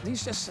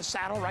just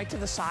saddle right to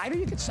the side, or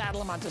you could saddle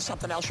them onto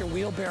something else, your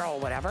wheelbarrow or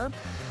whatever.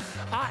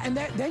 And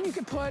then you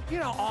can put, you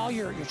know, all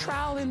your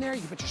trowel in there. You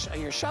can put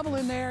your shovel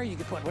in there. You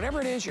can put whatever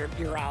it is,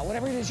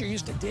 whatever it is you're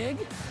used to dig,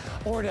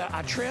 or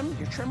to trim,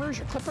 your trimmers,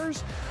 your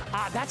clippers.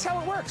 That's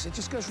how it works. It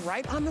just goes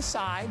right on the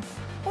side.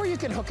 Or you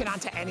can hook it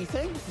onto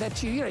anything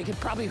that you could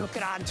probably hook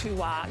it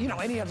onto,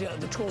 any of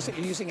the tools that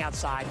you're using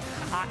outside.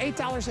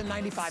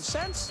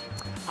 $8.95.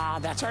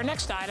 That's our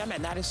next item,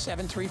 and that is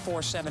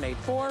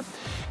 734784.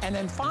 And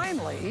then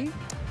finally,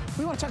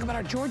 we want to talk about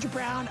our Georgia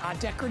Brown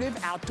decorative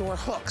outdoor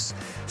hooks.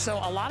 So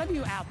a lot of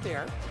you out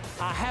there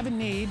have a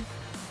need.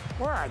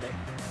 Where are they?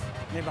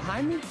 Are they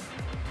behind me?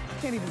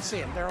 I can't even see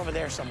them. They're over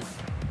there somewhere.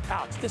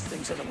 Oh, this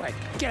thing's in the way.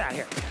 Get out of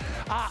here.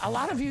 A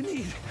lot of you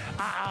need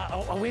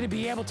a way to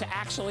be able to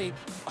actually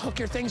hook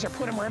your things or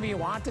put them wherever you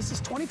want. This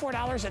is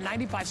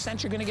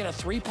 $24.95. You're going to get a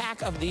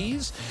 3-pack of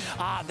these.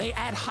 They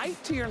add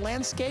height to your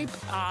landscape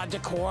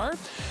decor.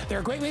 They're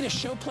a great way to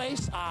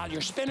showplace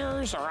your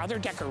spinners or other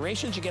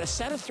decorations. You get a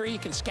set of 3. You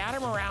can scatter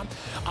them around.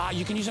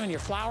 You can use them in your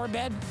flower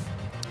bed.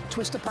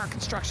 Twist apart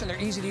construction,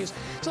 they're easy to use.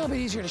 It's a little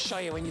bit easier to show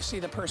you when you see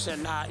the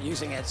person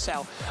using it.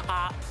 So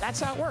that's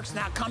how it works.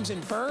 Now it comes in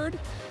bird,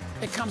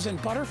 it comes in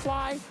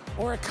butterfly,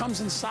 or it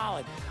comes in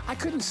solid. I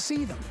couldn't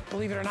see them,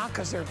 believe it or not,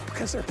 because they're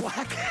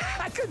black.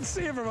 I couldn't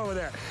see them from over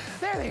there.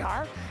 There they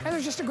are. And they're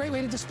just a great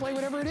way to display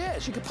whatever it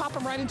is. You could pop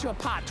them right into a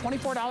pot.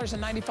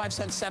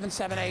 $24.95,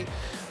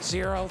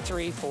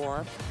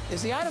 778034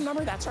 is the item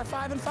number. That's our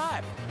 5 and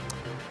 5.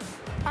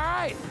 All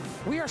right.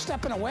 We are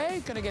stepping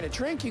away, gonna get a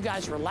drink. You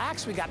guys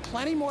relax. We got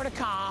plenty more to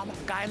come.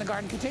 Guy in the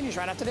Garden continues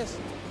right after this.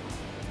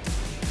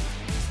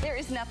 There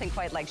is nothing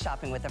quite like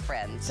shopping with a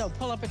friend. So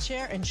pull up a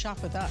chair and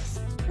shop with us.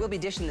 We'll be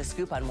dishing the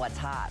scoop on what's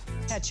hot.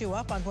 Catch you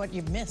up on what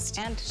you've missed.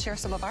 And share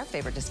some of our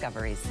favorite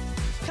discoveries.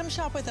 Come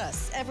shop with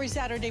us every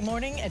Saturday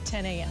morning at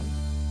 10 a.m.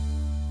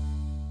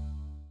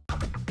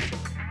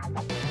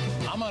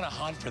 I'm on a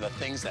hunt for the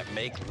things that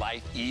make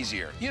life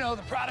easier. You know,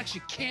 the products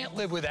you can't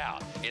live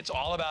without. It's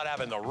all about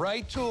having the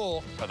right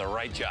tool for the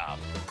right job.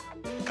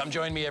 Come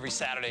join me every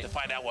Saturday to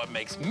find out what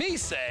makes me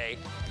say,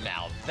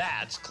 now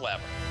that's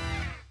clever.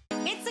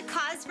 It's a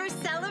cause for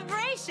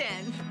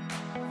celebration.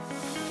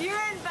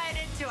 You're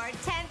invited to our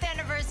 10th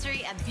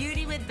anniversary of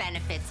Beauty with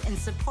Benefits in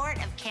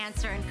support of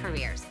cancer and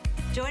careers.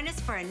 Join us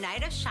for a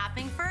night of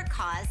shopping for a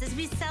cause as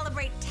we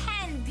celebrate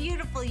 10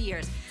 beautiful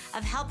years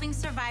of helping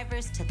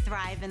survivors to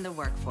thrive in the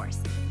workforce.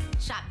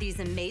 Shop these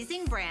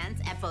amazing brands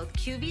at both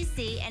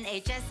QVC and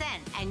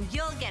HSN, and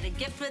you'll get a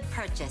gift with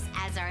purchase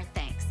as our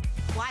thanks.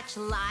 Watch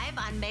live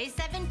on May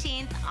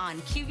 17th on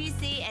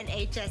QVC and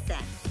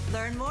HSN.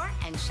 Learn more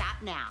and shop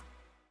now.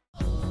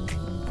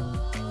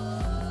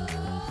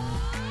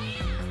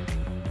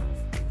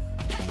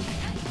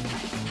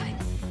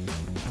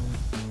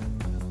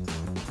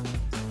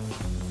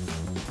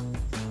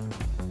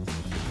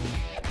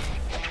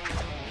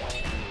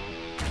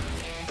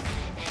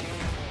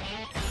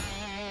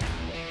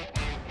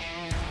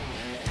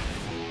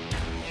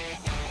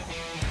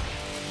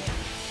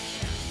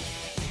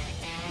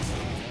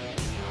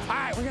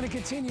 We're going to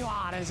continue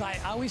on. As I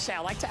always say, I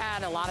like to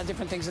add a lot of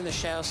different things in the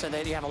show so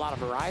that you have a lot of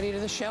variety to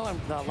the show. And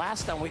the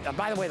last time,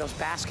 by the way, those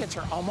baskets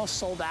are almost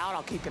sold out.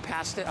 I'll keep you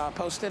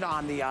posted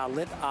on the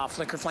lit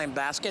flicker flame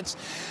baskets.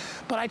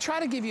 But I try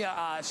to give you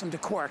some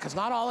decor, because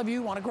not all of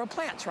you want to grow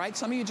plants, right?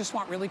 Some of you just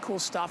want really cool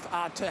stuff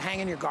to hang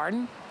in your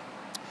garden.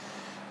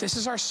 This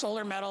is our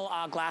solar metal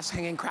glass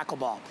hanging crackle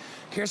ball.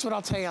 Here's what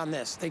I'll tell you on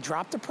this. They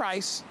dropped the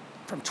price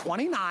from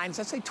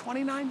let's say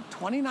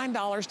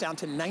 $29 down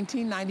to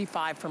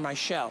 $19.95 for my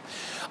show.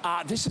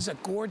 This is a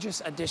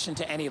gorgeous addition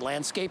to any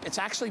landscape. It's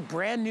actually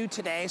brand new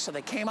today, so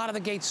they came out of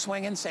the gate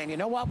swinging, saying, you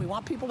know what, we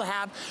want people to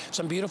have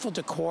some beautiful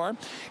decor.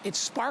 It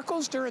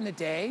sparkles during the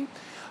day,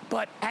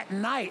 but at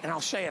night, and I'll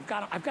show you, I've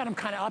got them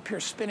kind of up here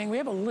spinning. We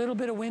have a little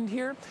bit of wind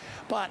here,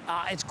 but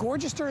it's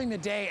gorgeous during the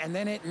day, and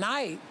then at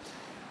night,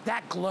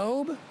 that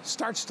globe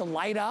starts to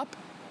light up.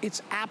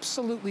 It's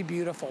absolutely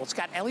beautiful. It's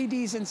got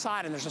LEDs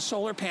inside, and there's a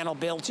solar panel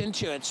built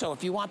into it. So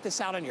if you want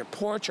this out on your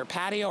porch or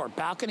patio or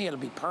balcony, it'll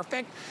be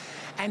perfect.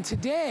 And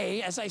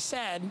today, as I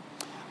said,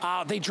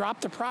 they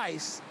dropped the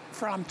price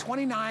from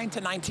 $29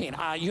 to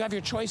 $19. You have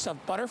your choice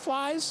of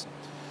butterflies.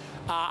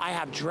 I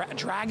have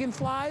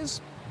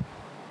dragonflies,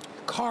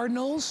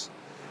 cardinals,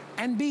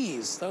 and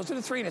bees. Those are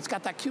the 3, and it's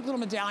got that cute little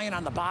medallion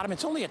on the bottom.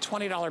 It's only a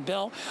 $20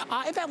 bill.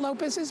 Yvette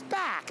Lopez is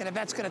back, and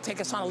Yvette's gonna take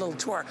us on a little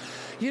tour.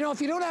 You know,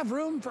 if you don't have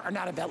room for, or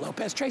not Yvette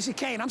Lopez, Tracy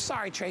Kane. I'm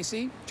sorry,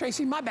 Tracy.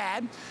 Tracy, my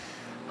bad.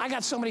 I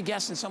got so many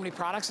guests and so many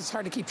products, it's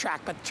hard to keep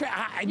track, but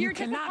you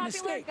cannot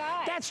mistake.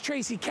 Guy. That's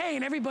Tracy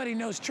Kane. Everybody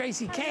knows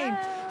Tracy Kane.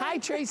 Hi,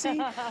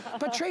 Tracy.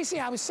 But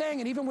Tracy, I was saying,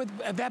 and even with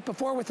Yvette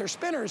before with her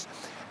spinners,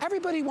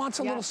 everybody wants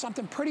a little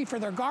something pretty for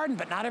their garden,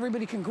 but not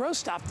everybody can grow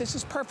stuff. This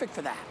is perfect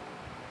for that.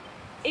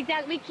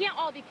 Exactly. We can't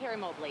all be Carrie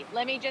Mobley.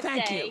 Let me just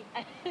say,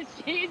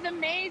 she's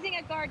amazing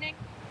at gardening.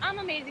 I'm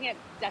amazing at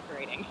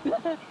decorating.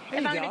 If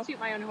I'm going to toot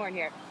my own horn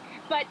here.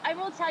 But I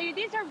will tell you,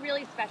 these are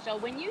really special.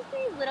 When you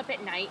see lit up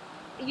at night,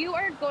 you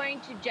are going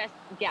to just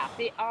gasp.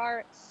 They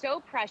are so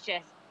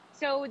precious.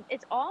 So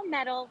it's all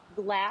metal,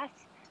 glass.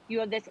 You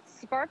have this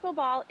sparkle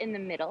ball in the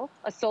middle,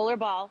 a solar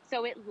ball.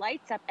 So it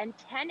lights up, and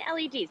 10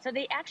 LEDs. So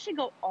they actually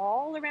go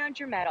all around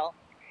your metal.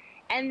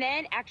 And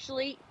then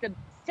actually the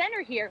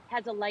center here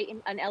has a light,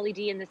 an LED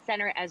in the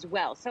center as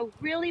well. So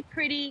really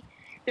pretty.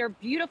 They're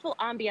beautiful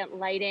ambient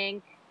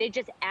lighting. They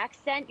just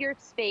accent your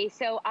space.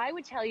 So I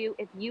would tell you,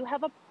 if you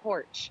have a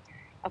porch,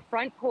 a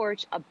front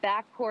porch, a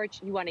back porch,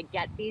 you want to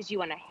get these, you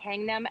want to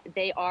hang them.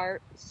 They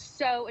are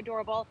so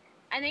adorable,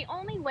 and they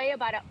only weigh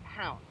about a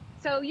pound.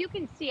 So you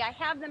can see I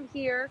have them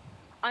here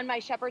on my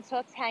shepherd's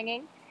hooks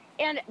hanging,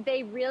 and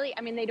they really,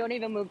 I mean, they don't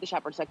even move the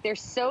shepherd's hook. They're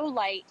so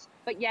light,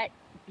 but yet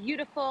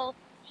beautiful,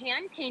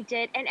 hand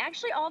painted, and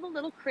actually all the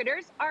little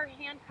critters are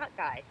hand cut,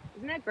 guys.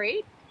 Isn't that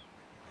great?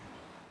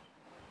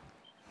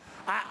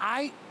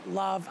 I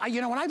love,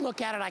 you know, when I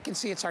look at it, I can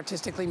see it's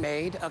artistically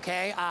made,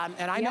 okay?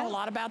 And I know a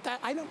lot about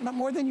that. I don't know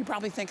more than you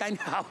probably think I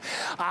know.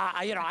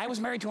 You know, I was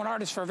married to an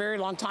artist for a very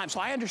long time, so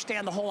I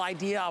understand the whole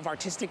idea of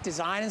artistic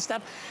design and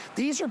stuff.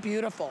 These are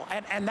beautiful.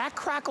 And that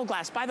crackle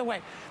glass, by the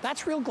way,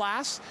 that's real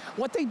glass.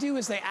 What they do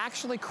is they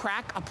actually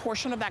crack a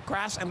portion of that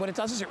glass, and what it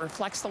does is it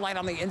reflects the light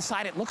on the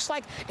inside. It looks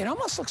like, it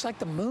almost looks like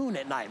the moon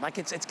at night. Like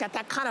it's got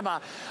that kind of a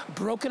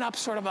broken up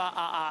sort of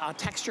a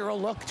textural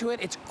look to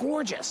it. It's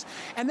gorgeous.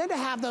 And then to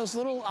have those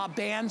little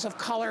bands of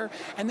color,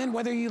 and then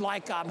whether you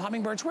like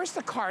hummingbirds. Where's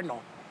the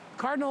cardinal?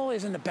 Cardinal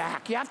is in the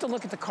back. You have to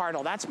look at the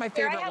cardinal. That's my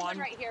favorite one. I have one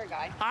right here,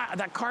 guy.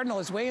 That cardinal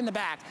is way in the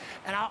back.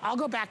 And I'll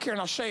go back here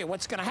and I'll show you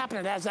what's going to happen.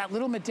 It has that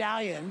little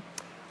medallion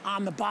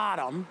on the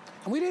bottom.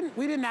 And we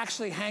didn't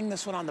actually hang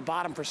this one on the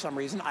bottom for some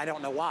reason. I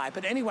don't know why.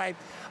 But anyway,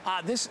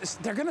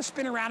 they're going to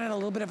spin around in a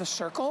little bit of a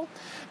circle.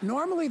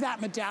 Normally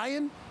that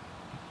medallion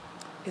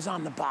is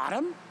on the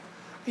bottom.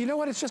 You know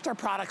what? It's just our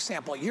product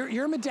sample.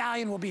 Your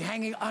medallion will be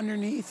hanging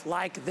underneath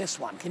like this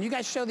one. Can you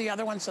guys show the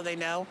other one so they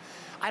know?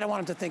 I don't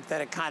want them to think that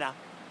it kind of,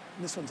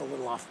 this one's a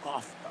little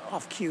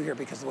off cue here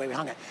because of the way we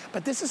hung it.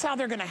 But this is how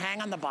they're going to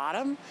hang on the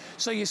bottom.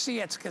 So you see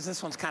it's because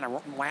this one's kind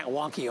of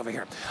wonky over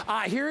here.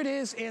 Here it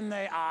is in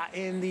the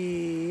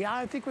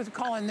I think we're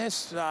calling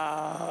this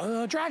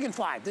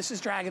dragonfly. This is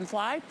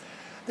dragonfly.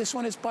 This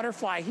one is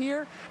butterfly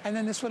here, and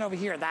then this one over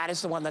here. That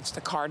is the one that's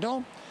the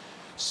cardinal.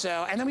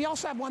 So, and then we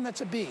also have one that's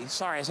a bee.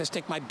 Sorry, as I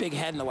stick my big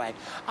head in the way.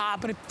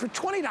 But for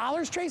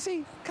 $20,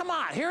 Tracy, come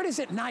on. Here it is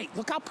at night.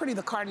 Look how pretty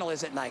the cardinal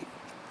is at night.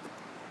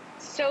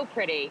 So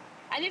pretty.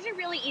 And these are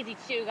really easy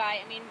too,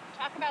 Guy. I mean,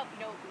 talk about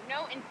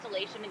no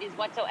installation of these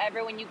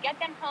whatsoever. When you get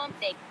them home,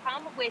 they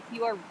come with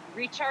your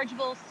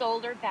rechargeable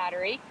solar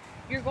battery.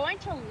 You're going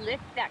to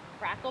lift that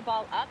crackle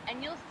ball up,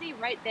 and you'll see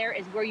right there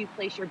is where you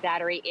place your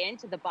battery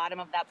into the bottom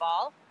of that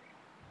ball.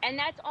 And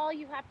that's all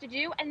you have to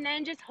do. And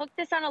then just hook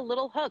this on a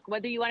little hook,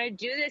 whether you want to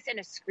do this in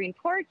a screen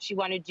porch, you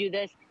want to do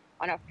this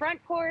on a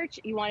front porch,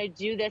 you want to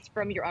do this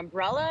from your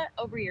umbrella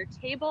over your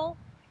table.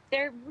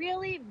 They're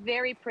really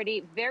very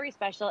pretty, very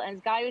special. And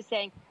as Guy was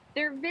saying,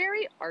 they're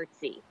very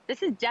artsy.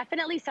 This is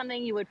definitely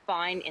something you would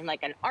find in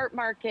like an art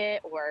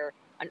market or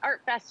an art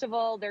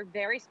festival. They're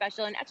very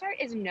special. And X-Art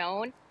is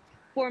known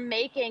for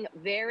making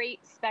very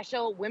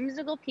special,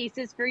 whimsical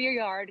pieces for your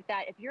yard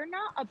that if you're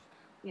not a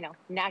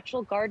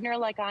natural gardener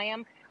like I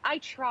am, I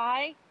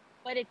try,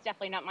 but it's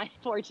definitely not my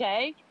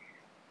forte.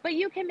 But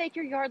you can make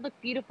your yard look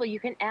beautiful. You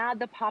can add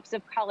the pops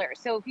of color.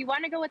 So if you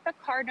want to go with the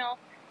cardinal,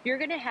 you're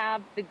going to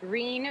have the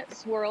green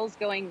swirls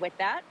going with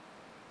that.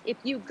 If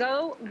you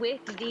go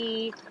with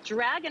the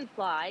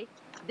dragonfly,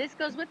 this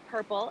goes with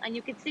purple, and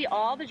you can see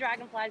all the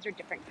dragonflies are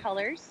different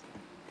colors.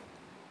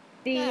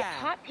 The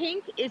hot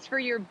pink is for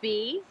your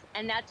bees,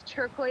 and that's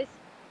turquoise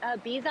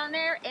bees on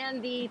there,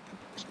 and the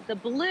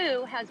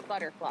blue has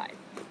butterflies.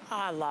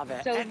 I love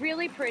it. So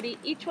really pretty.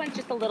 Each one's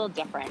just a little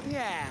different.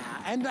 Yeah,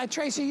 and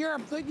Tracy, you're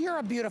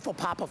a beautiful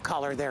pop of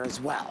color there as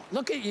well.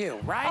 Look at you,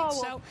 right?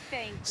 Oh, well,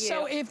 thank you.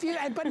 So if you,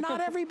 but not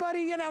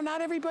everybody,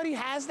 not everybody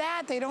has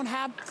that. They don't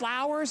have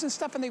flowers and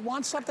stuff, and they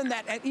want something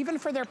that, even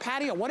for their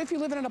patio. What if you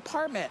live in an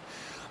apartment?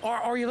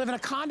 Or you live in a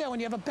condo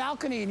and you have a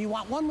balcony and you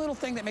want one little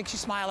thing that makes you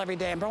smile every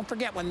day. And don't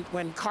forget,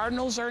 when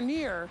cardinals are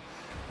near,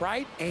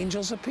 right?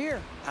 Angels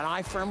appear. And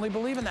I firmly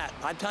believe in that.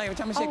 I tell you, every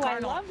time I see a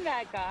cardinal. I love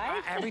that,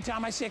 guy. Every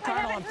time I see a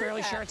cardinal, I'm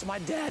fairly sure it's my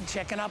dad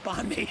checking up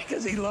on me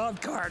because he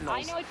loved cardinals.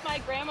 I know it's my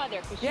grandmother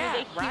because she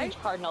was a huge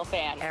cardinal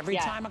fan. Every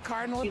time a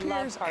cardinal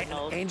appears,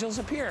 angels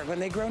appear when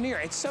they grow near.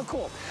 It's so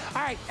cool.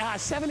 All right,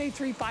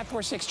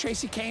 783-546.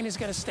 Tracy Kane is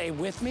going to stay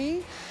with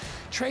me.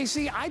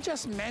 Tracy, I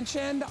just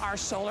mentioned our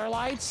solar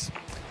lights,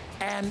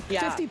 and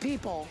 50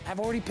 people have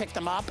already picked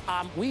them up.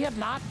 We have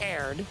not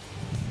aired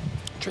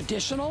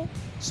traditional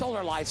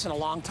solar lights in a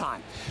long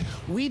time.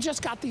 We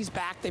just got these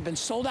back. They've been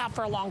sold out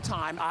for a long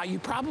time. You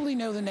probably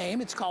know the name.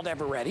 It's called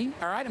Everready.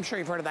 All right, I'm sure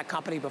you've heard of that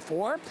company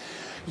before.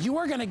 You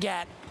are going to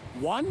get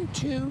 1,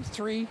 2,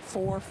 3,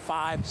 4,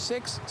 5,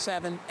 6,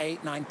 7,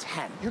 8, 9,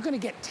 10. You're going to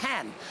get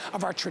 10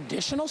 of our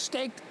traditional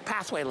staked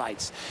pathway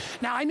lights.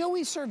 Now, I know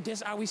we sell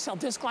disc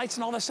lights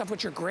and all that stuff,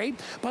 which are great,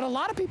 but a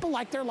lot of people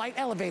like their light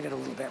elevated a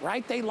little bit,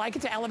 right? They like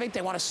it to elevate.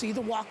 They want to see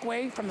the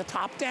walkway from the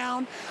top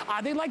down.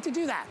 They like to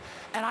do that.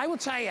 And I will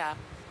tell you,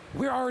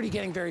 we're already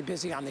getting very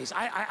busy on these.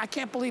 I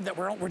can't believe that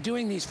we're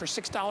doing these for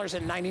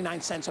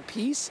 $6.99 a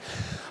piece.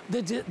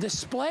 The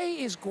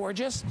display is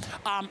gorgeous.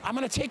 I'm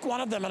gonna take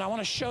one of them and I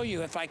wanna show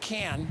you if I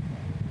can.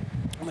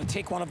 I'm gonna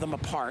take one of them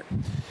apart.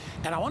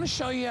 And I wanna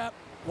show you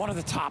one of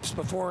the tops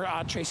before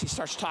Tracy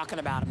starts talking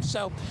about them.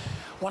 So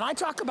when I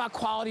talk about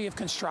quality of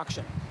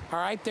construction, all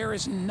right, there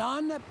is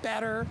none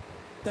better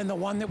than the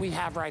one that we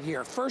have right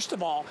here. First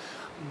of all,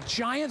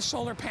 giant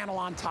solar panel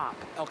on top,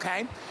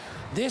 okay?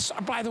 This,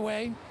 by the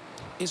way,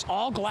 is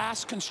all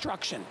glass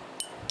construction.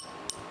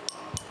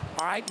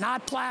 All right,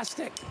 not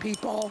plastic,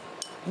 people.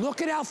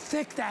 Look at how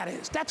thick that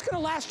is. That's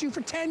gonna last you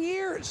for 10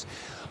 years.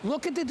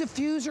 Look at the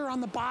diffuser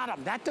on the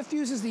bottom. That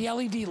diffuses the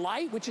LED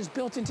light, which is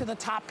built into the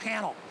top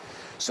panel.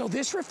 So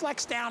this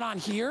reflects down on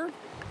here,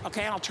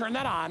 okay, and I'll turn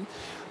that on.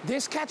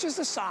 This catches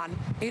the sun,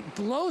 it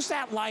blows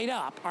that light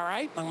up, all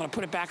right? I'm gonna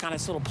put it back on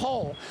its little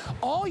pole.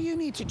 All you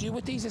need to do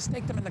with these is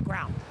stake them in the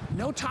ground.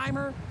 No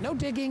timer, no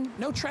digging,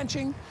 no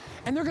trenching,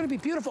 and they're gonna be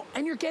beautiful.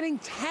 And you're getting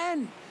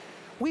 10.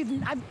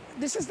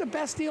 This is the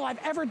best deal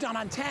I've ever done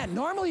on 10.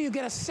 Normally you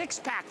get a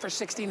 6-pack for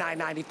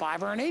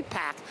 $69.95 or an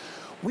 8-pack.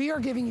 We are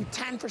giving you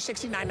 10 for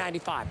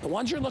 $69.95. The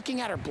ones you're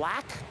looking at are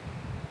black.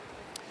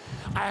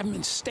 I have them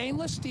in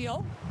stainless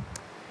steel.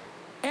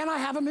 And I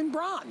have them in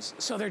bronze.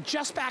 So they're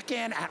just back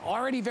in and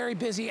already very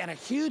busy and a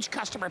huge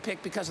customer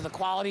pick because of the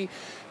quality.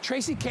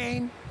 Tracy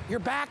Kane, you're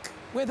back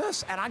with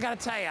us. And I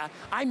gotta tell you,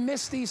 I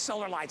miss these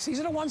solar lights. These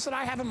are the ones that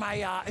I have in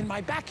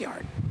my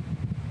backyard.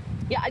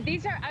 Yeah,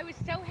 I was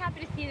so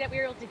happy to see that we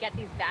were able to get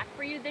these back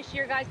for you this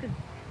year, guys, because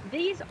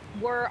these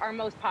were our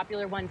most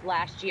popular ones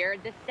last year.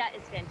 This set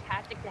is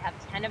fantastic to have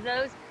 10 of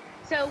those.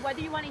 So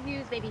whether you want to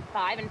use maybe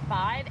 5 and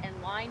 5 and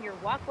line your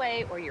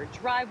walkway or your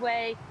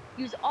driveway,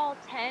 use all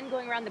 10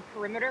 going around the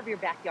perimeter of your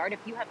backyard. If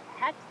you have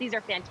pets, these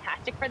are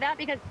fantastic for that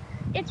because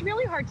it's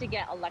really hard to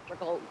get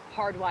electrical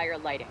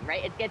hardwire lighting,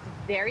 right? It gets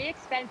very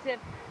expensive.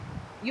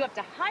 You have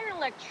to hire an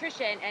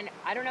electrician, and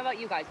I don't know about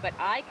you guys, but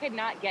I could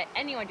not get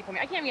anyone to come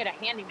here. I can't even get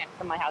a handyman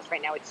from my house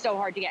right now. It's so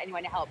hard to get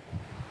anyone to help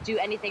do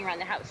anything around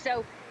the house.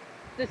 So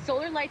the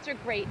solar lights are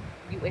great.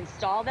 You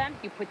install them,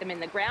 you put them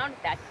in the ground,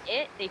 that's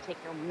it. They take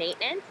no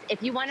maintenance.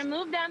 If you want to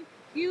move them,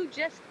 you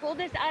just pull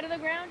this out of the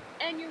ground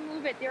and you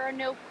move it. There are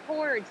no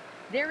cords.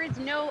 There is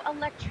no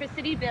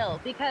electricity bill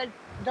because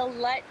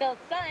the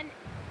sun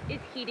is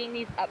heating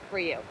these up for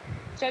you.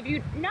 So if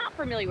you're not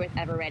familiar with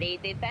Everready,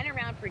 they've been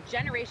around for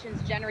generations.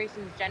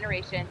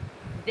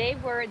 They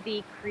were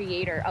the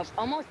creator of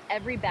almost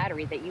every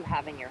battery that you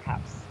have in your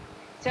house.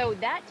 So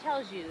that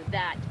tells you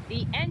that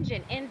the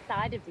engine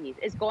inside of these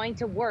is going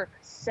to work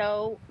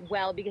so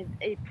well because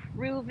it's a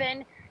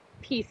proven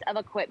piece of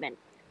equipment,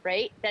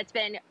 right?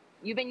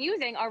 You've been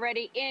using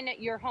already in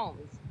your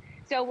homes.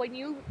 So when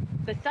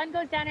the sun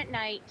goes down at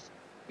night,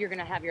 you're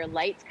gonna have your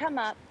lights come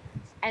up.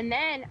 And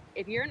then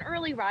if you're an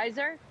early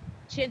riser,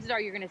 chances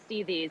are you're gonna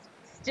see these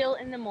still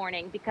in the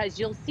morning because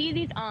you'll see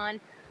these on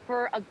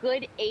for a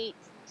good 8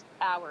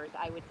 hours,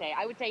 I would say.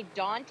 I would say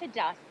dawn to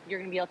dusk, you're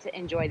gonna be able to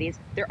enjoy these.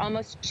 They're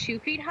almost 2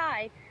 feet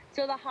high.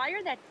 So the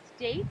higher that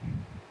stake,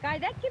 guy,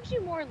 that gives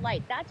you more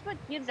light. That's what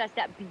gives us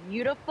that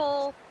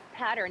beautiful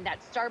pattern, that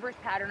starburst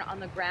pattern on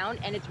the ground,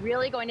 and it's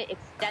really going to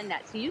extend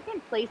that. So you can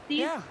place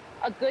these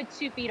a good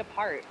 2 feet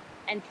apart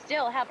and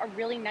still have a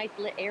really nice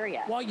lit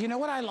area. Well, you know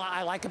what I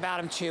like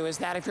about them too is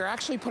that if you're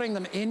actually putting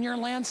them in your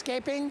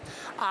landscaping,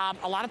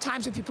 a lot of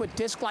times if you put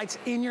disc lights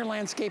in your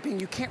landscaping,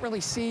 you can't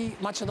really see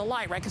much of the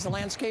light, right? Because the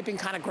landscaping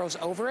kind of grows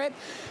over it.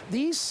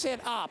 These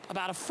sit up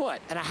about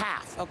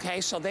 1.5 feet,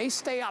 okay? So they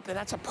stay up, and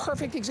that's a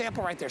perfect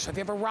example right there. So if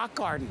you have a rock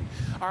garden,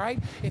 all right?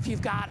 If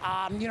you've got,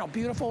 you know,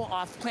 beautiful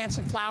plants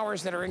and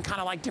flowers that are in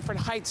kind of like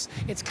different heights,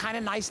 it's kind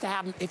of nice to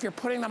have them. If you're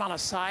putting them on a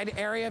side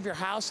area of your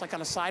house, like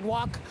on a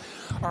sidewalk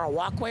or a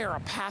walkway or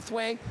a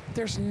pathway,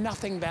 there's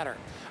nothing better,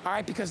 all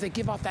right, because they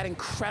give off that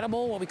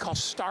incredible, what we call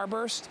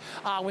starburst,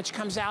 which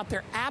comes out.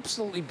 They're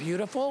absolutely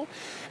beautiful.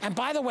 And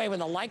by the way, when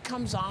the light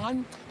comes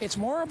on, it's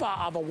more of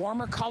a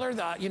warmer color.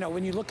 You know,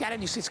 when you look at it,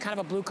 you see it's kind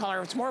of a blue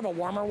color. It's more of a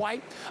warmer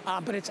white,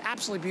 but it's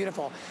absolutely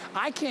beautiful.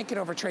 I can't get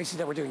over, Tracy,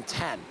 that we're doing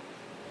 10.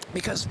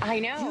 Because I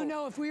know. you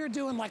know, if we were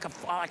doing like a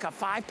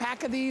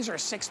 5-pack of these or a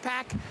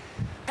 6-pack,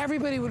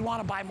 everybody would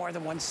want to buy more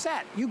than one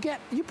set. You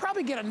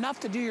probably get enough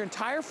to do your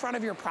entire front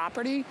of your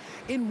property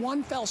in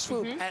one fell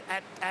swoop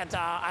at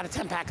a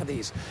 10-pack of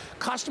these.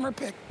 Customer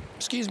pick,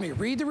 excuse me,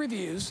 read the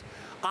reviews.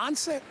 On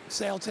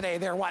sale today,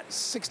 they're what,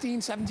 $16,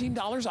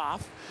 $17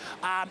 off.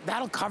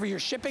 That'll cover your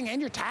shipping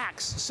and your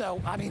tax.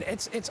 So, I mean,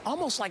 it's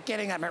almost like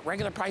getting them at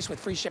regular price with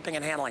free shipping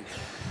and handling.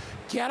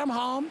 Get them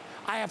home.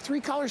 I have 3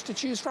 colors to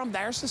choose from.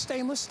 There's the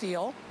stainless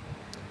steel.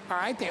 All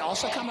right, they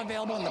also come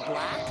available in the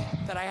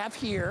black that I have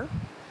here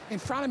in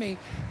front of me.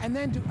 And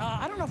then,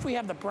 I don't know if we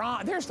have the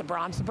bronze. There's the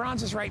bronze. The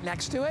bronze is right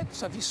next to it.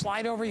 So if you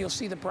slide over, you'll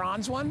see the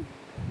bronze one.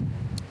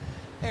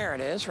 There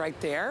it is, right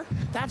there.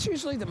 That's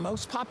usually the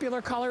most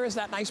popular color, is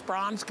that nice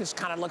bronze, because it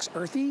kind of looks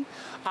earthy.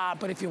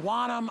 But if you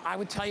want them, I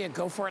would tell you,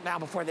 go for it now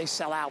before they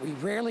sell out. We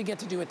rarely get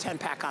to do a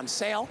 10-pack on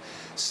sale.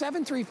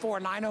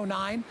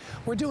 734-909.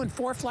 We're doing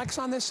 4 flex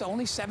on this, so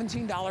only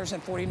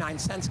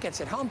 $17.49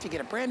 gets it home. If you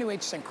get a brand new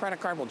HSN credit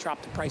card, we'll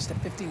drop the price to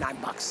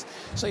 $59.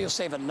 So you'll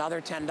save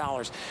another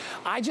 $10.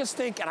 I just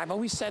think, and I've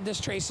always said this,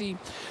 Tracy,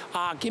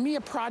 give me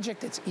a project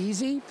that's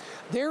easy.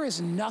 There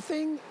is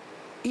nothing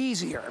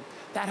easier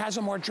that has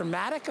a more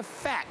dramatic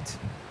effect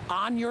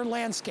on your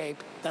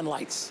landscape than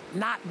lights.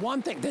 Not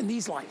one thing, than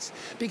these lights.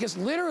 Because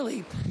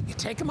literally, you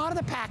take them out of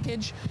the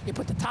package, you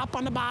put the top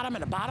on the bottom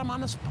and the bottom on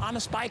the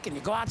spike, and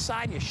you go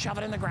outside and you shove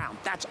it in the ground.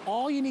 That's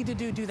all you need to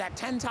do that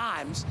 10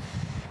 times.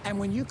 And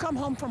when you come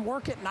home from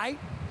work at night,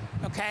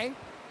 okay,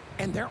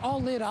 and they're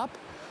all lit up,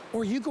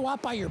 or you go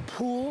out by your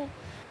pool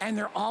and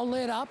they're all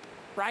lit up,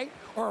 right?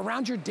 Or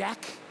around your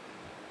deck,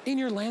 in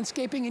your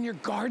landscaping, in your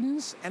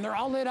gardens, and they're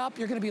all lit up,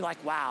 you're gonna be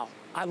like, wow,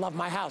 I love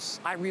my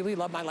house. I really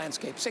love my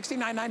landscape.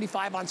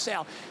 $69.95 on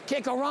sale.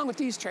 Can't go wrong with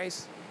these,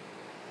 Trace.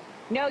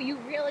 No, you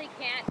really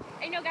can't.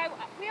 And, you know, Guy,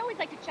 we always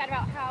like to chat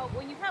about how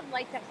when you have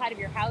lights outside of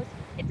your house,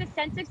 it's a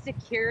sense of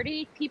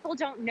security. People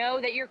don't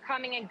know that you're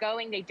coming and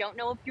going. They don't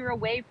know if you're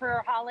away for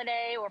a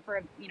holiday or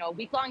for a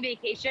week-long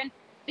vacation,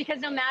 because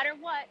no matter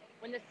what,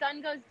 when the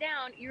sun goes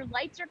down, your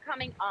lights are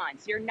coming on.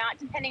 So you're not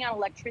depending on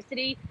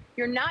electricity.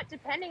 You're not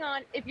depending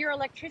on if your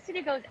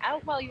electricity goes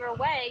out while you're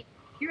away,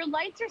 your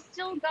lights are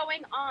still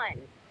going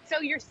on. So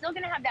you're still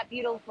going to have that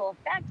beautiful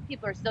effect.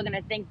 People are still going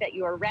to think that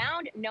you're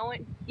around. No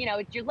one,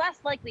 you're less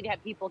likely to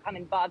have people come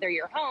and bother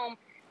your home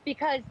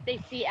because they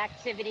see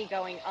activity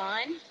going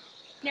on.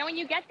 Now, when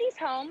you get these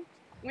home,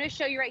 I'm going to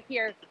show you right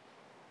here.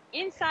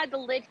 Inside the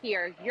lid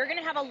here, you're going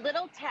to have a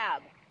little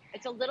tab.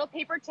 It's a little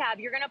paper tab.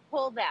 You're going to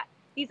pull that.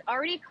 These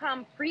already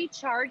come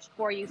pre-charged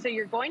for you, so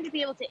you're going to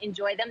be able to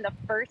enjoy them the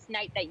first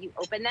night that you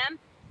open them.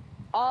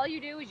 All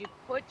you do is you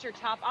put your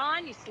top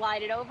on, you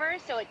slide it over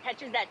so it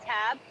catches that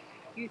tab.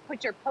 You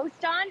put your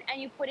post on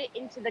and you put it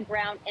into the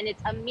ground, and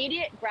it's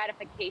immediate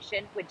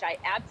gratification, which I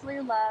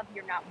absolutely love.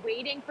 You're not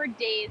waiting for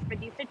days for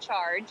these to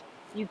charge.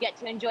 You get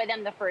to enjoy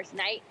them the first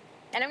night.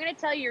 And I'm going to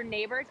tell you, your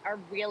neighbors are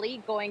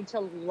really going to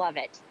love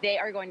it. They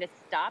are going to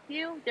stop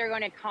you. They're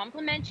going to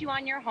compliment you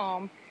on your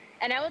home.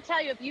 And I will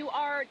tell you, if you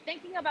are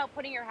thinking about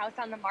putting your house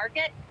on the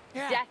market,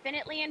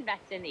 definitely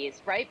invest in these,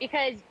 right?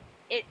 Because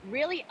it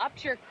really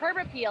ups your curb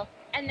appeal.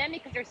 And then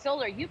because they're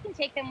solar, you can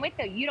take them with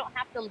you. You don't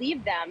have to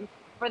leave them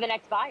for the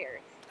next buyers.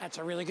 That's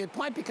a really good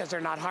point, because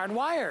they're not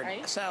hardwired.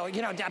 Right. So,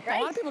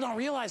 a lot of people don't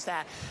realize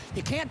that.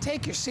 You can't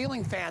take your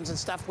ceiling fans and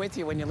stuff with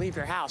you when you leave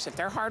your house. If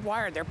they're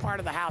hardwired, they're part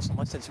of the house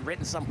unless it's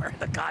written somewhere in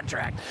the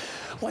contract.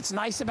 What's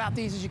nice about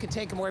these is you can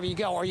take them wherever you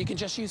go, or you can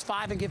just use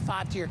 5 and give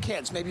 5 to your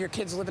kids. Maybe your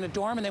kids live in a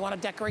dorm and they want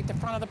to decorate the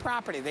front of the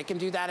property. They can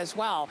do that as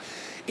well.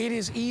 It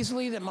is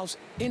easily the most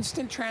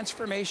instant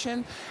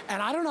transformation.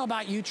 And I don't know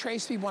about you,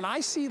 Tracy, when I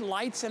see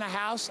lights in a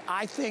house,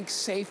 I think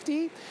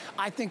safety,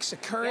 I think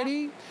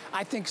security,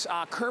 I think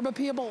curb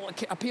appeal,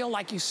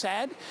 like you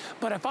said.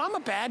 But if I'm a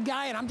bad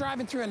guy and I'm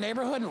driving through a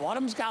neighborhood and one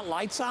of them's got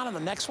lights on and the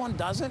next one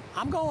doesn't,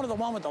 I'm going to the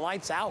one with the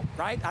lights out,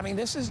 right? I mean,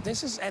 that's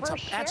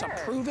a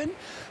proven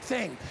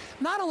thing.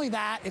 Not only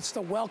that, it's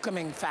the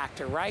welcoming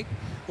factor, right?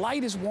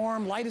 Light is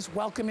warm, light is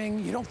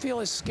welcoming. You don't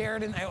feel as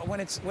scared when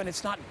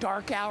it's not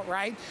dark out,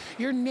 right?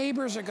 Your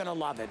neighbors are going to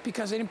love it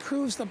because it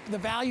improves the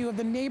value of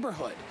the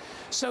neighborhood.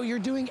 So you're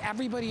doing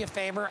everybody a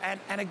favor.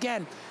 And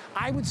again,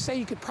 I would say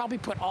you could probably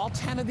put all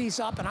 10 of these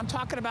up, and I'm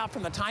talking about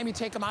from the time you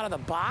take them out of the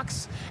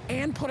box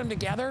and put them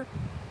together.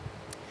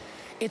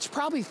 It's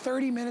probably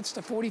 30 minutes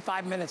to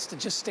 45 minutes to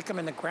just stick them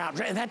in the ground.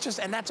 And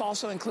that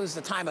also includes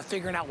the time of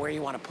figuring out where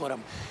you want to put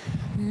them.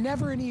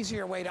 Never an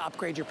easier way to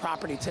upgrade your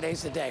property.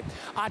 Today's the day.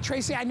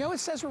 Tracy, I know it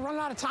says we're running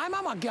out of time.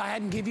 I'm going to go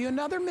ahead and give you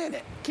another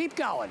minute. Keep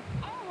going.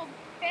 Oh,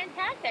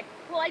 fantastic.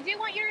 Well, I do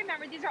want you to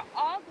remember these are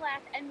all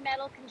glass and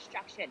metal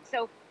construction.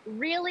 So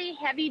really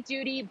heavy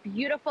duty,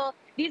 beautiful.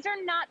 These are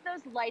not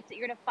those lights that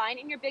you're going to find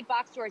in your big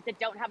box stores that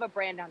don't have a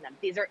brand on them.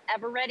 These are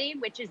Everready,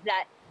 which is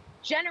that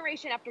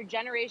generation after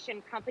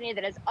generation company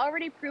that has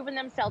already proven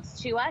themselves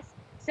to us.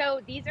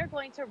 So these are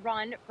going to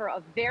run for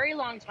a very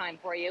long time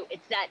for you.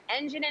 It's that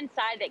engine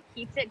inside that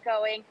keeps it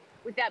going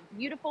with that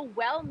beautiful,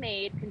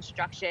 well-made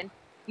construction.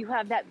 You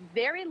have that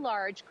very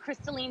large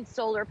crystalline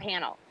solar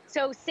panel.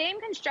 So same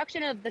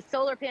construction of the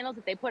solar panels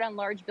that they put on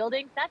large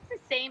buildings, that's the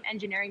same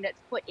engineering that's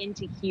put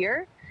into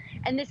here.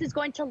 And this is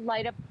going to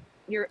light up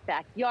your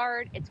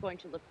backyard. It's going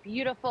to look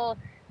beautiful.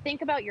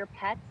 Think about your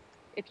pets.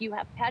 If you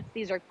have pets,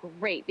 these are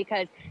great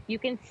because you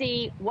can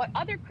see what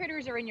other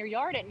critters are in your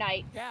yard at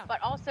night,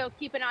 but also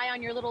keep an eye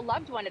on your little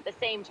loved one at the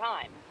same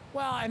time.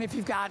 Well, and if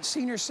you've got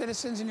senior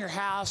citizens in your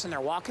house and they're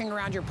walking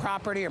around your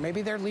property, or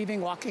maybe they're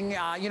walking,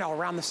 you know,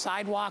 around the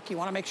sidewalk, you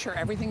want to make sure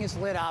everything is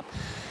lit up.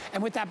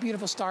 And with that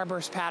beautiful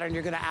starburst pattern,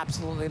 you're going to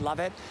absolutely love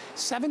it.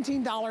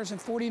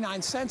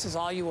 $17.49 is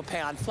all you will pay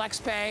on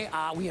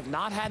FlexPay. We have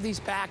not had these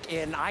back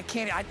in,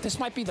 this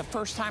might be the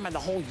first time in the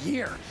whole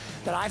year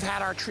that I've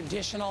had our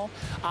traditional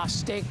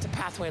staked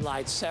pathway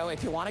lights. So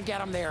if you want to get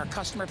them, they are a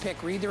customer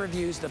pick. Read the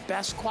reviews. The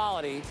best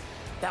quality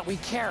that we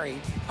carry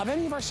of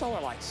any of our solar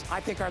lights,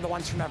 I think, are the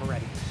ones from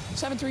Everready.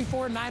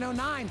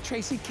 734-909,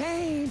 Tracy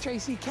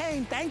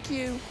Kane, thank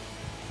you.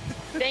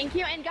 Thank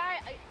you. And Guy,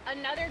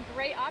 another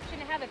great option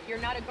to have if you're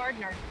not a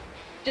gardener,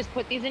 just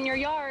put these in your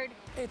yard.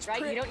 It's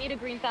right. You don't need a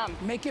green thumb.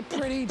 Make it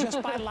pretty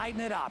just by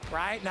lighting it up,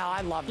 right? Now,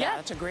 I love that. Yeah.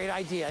 That's a great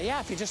idea. Yeah,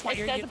 if you just want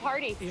your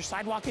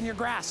sidewalk and your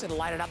grass, it'll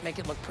light it up, make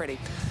it look pretty.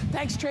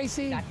 Thanks,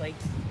 Tracy. Exactly.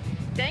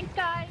 Thanks,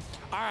 Guy.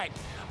 All right.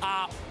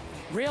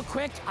 Real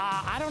quick,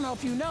 I don't know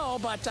if you know,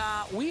 but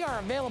we are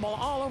available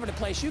all over the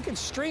place. You can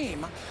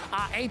stream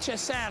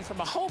HSN from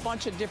a whole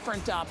bunch of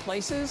different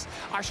places.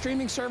 Our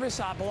streaming service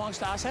belongs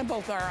to us and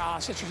both our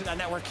sister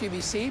network,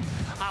 QVC.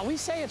 We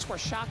say it's where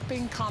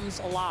shopping comes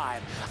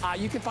alive.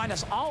 You can find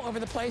us all over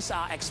the place.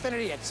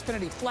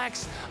 Xfinity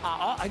Flex.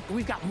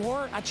 We've got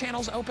more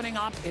channels opening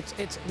up.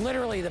 It's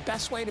literally the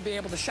best way to be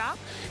able to shop.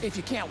 If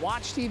you can't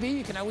watch TV,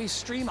 you can always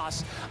stream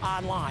us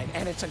online.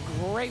 And it's a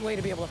great way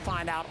to be able to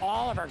find out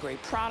all of our great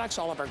products,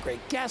 all of our great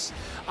guests.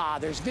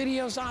 There's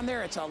videos on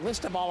there. It's a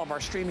list of all of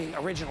our streaming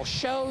original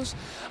shows.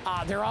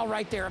 They're all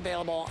right there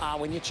available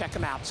when you check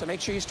them out. So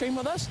make sure you stream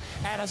with us.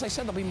 And as I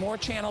said, there'll be more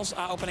channels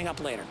opening up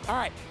later. All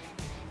right.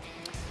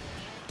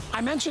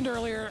 I mentioned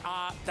earlier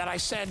that I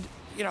said,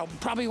 you know,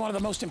 probably one of the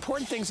most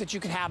important things that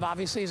you can have,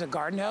 obviously, is a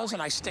garden hose,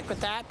 and I stick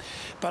with that.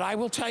 But I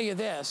will tell you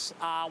this,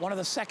 one of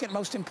the second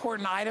most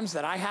important items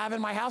that I have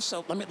in my house,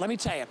 so let me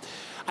tell you.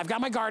 I've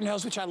got my garden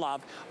hose, which I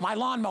love, my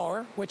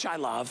lawnmower, which I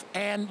love,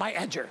 and my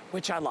edger,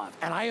 which I love.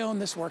 And I own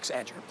this Works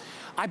edger.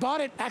 I bought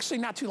it actually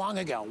not too long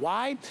ago.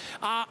 Why?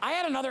 I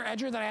had another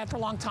edger that I had for a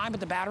long time, but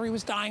the battery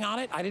was dying on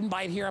it. I didn't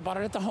buy it here. I bought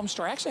it at the home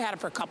store. I actually had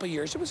it for a couple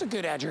years. It was a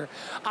good edger,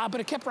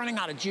 but it kept running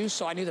out of juice,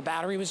 so I knew the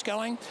battery was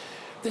going.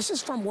 This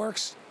is from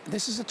Works.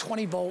 This is a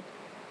 20-volt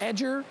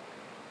edger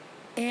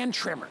and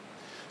trimmer.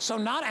 So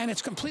and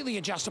it's completely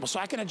adjustable, so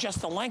I can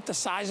adjust the length, the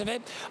size of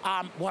it.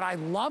 What I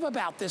love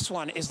about this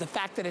one is the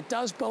fact that it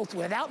does both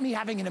without me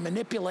having to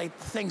manipulate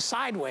things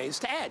sideways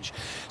to edge.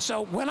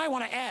 So when I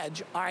want to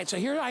edge, all right, so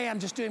here I am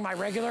just doing my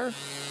regular,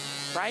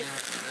 right,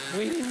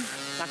 weeding.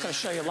 Not going to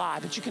show you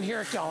live, but you can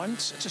hear it going.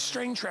 It's a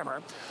string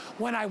trimmer.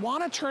 When I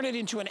want to turn it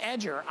into an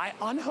edger, I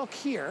unhook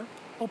here,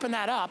 open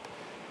that up,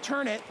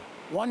 turn it,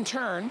 one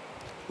turn,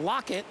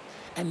 lock it,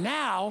 and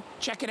now,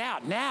 check it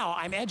out, now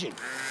I'm edging.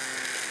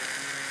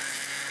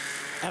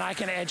 And I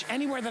can edge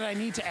anywhere that I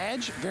need to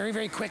edge very,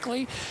 very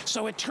quickly.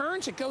 So it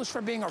goes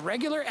from being a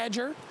regular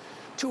edger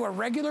to a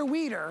regular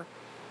weeder,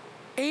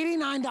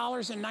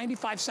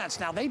 $89.95.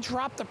 Now, they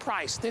dropped the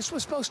price. This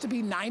was supposed to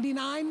be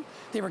 $99.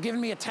 They were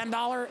giving me a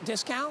 $10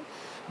 discount.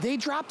 They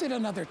dropped it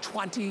another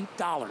 $20.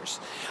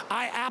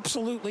 I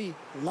absolutely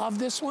love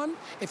this one.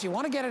 If you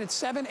want to get it at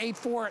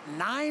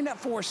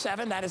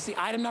 784-947, that is the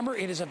item number.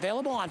 It is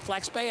available on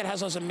FlexPay. It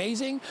has those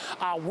amazing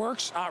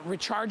Works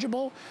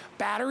rechargeable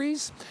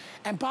batteries.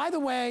 And by the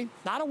way,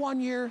 not a 1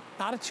 year,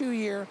 not a 2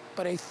 year,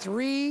 but a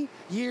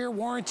 3-year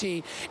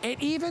warranty. It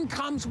even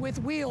comes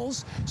with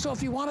wheels. So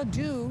if you want to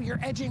do your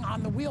edging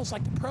on the wheels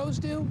like the pros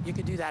do, you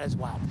can do that as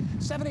well.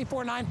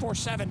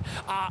 784-947.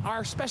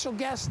 Our special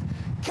guest,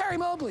 Carrie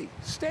Mobley,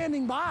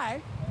 standing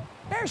by.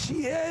 There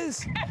she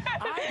is.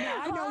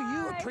 I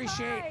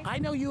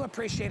know you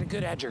appreciate a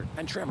good edger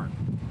and trimmer.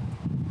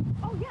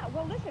 Oh yeah,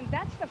 well listen,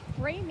 that's the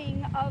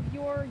framing of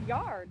your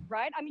yard,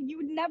 right? I mean, you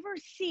would never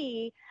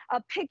see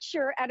a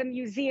picture at a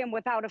museum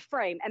without a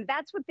frame, and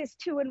that's what this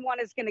 2-in-1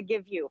 is going to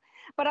give you.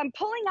 But I'm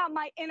pulling out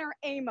my inner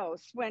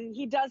Amos when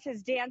he does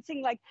his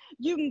dancing, like,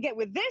 you can get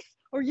with this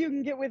or you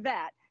can get with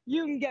that.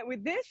 You can get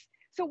with this.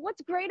 So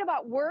what's great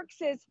about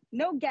Works is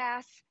no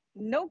gas,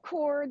 no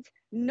cords,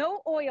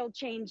 no oil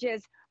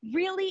changes,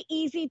 really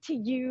easy to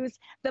use.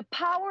 The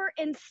power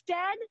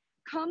instead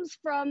comes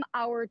from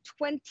our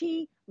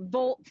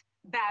 20-volt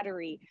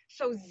battery,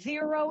 so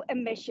 0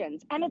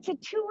 emissions, and it's a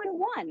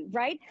 2-in-1,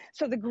 right?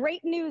 So the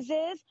great news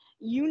is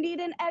you need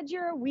an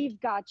edger, we've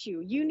got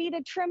you. You need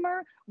a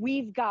trimmer,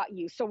 we've got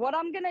you. So what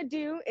I'm gonna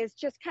do is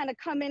just kind of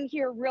come in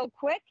here real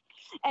quick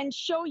and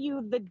show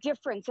you the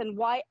difference and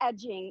why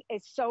edging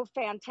is so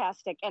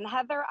fantastic. And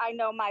Heather, I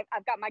know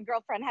I've got my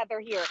girlfriend Heather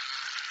here.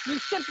 You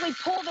simply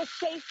pull the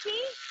safety.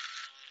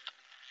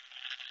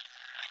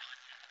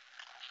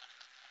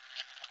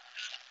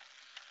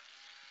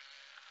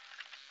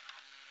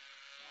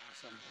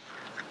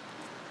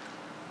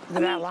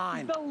 Look at that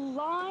line. The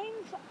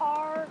lines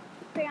are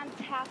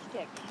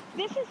fantastic.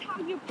 This is how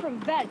you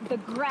prevent the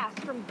grass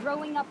from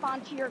growing up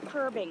onto your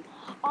curbing,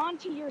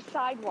 onto your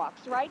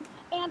sidewalks, right?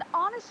 And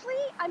honestly,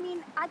 I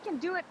mean, I can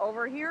do it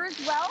over here as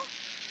well.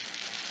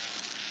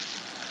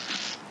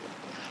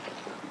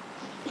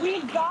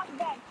 We've got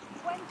that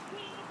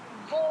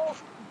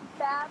 20-volt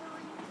battery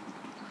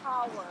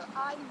power.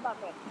 I love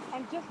it.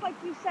 And just like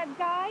you said,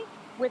 Guy,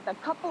 with a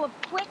couple of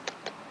quick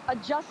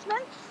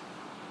adjustments,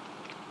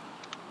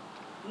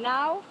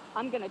 now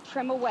I'm gonna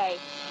trim away.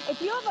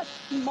 If you have a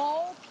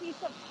small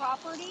piece of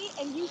property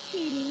and you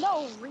see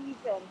no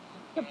reason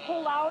to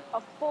pull out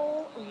a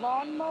full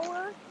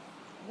lawnmower,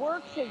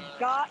 Works has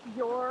got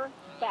your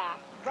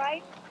back,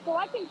 right? So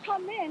I can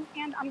come in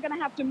and I'm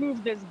gonna have to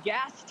move this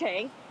gas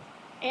tank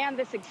and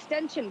this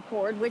extension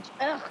cord, which,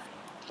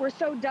 we're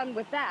so done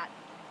with that.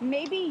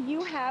 Maybe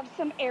you have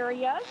some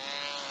areas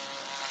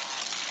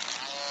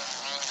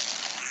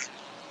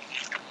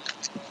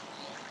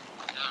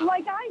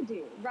like I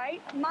do,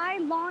 right? My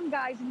lawn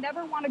guys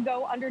never want to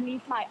go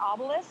underneath my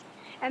obelisk,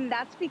 and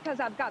that's because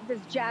I've got this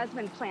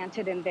jasmine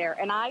planted in there,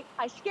 and I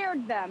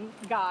scared them,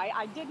 Guy.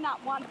 I did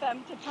not want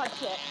them to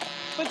touch it.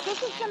 But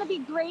this is going to be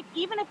great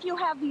even if you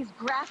have these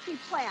grassy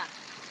plants.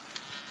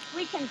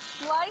 We can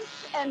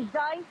slice and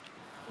dice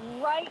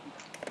right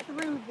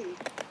through these.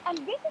 And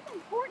this is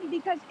important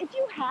because if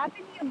you have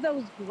any of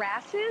those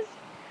grasses,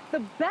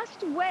 the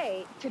best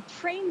way to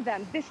train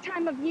them this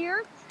time of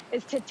year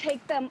is to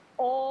take them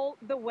all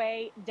the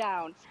way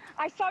down.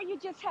 I saw you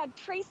just had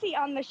Tracy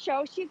on the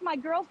show. She's my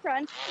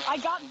girlfriend. I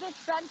got this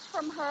bench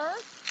from her.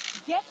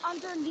 Get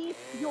underneath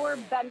your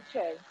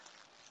benches.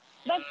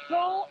 Let's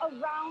go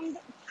around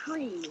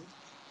trees.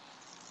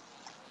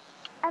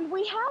 And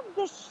we have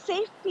this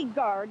safety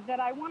guard that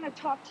I want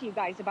to talk to you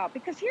guys about,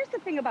 because here's the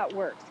thing about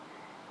Works.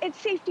 It's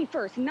safety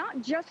first,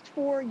 not just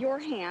for your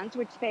hands,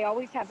 which they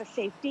always have a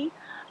safety,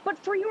 but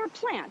for your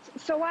plants.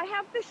 So I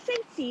have the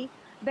safety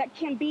that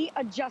can be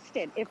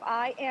adjusted. If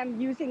I am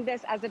using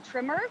this as a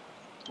trimmer,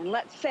 and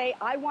let's say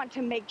I want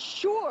to make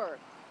sure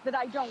that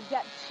I don't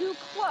get too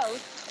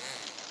close,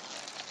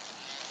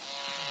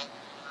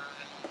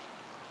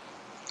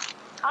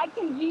 I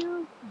can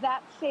use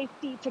that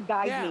safety to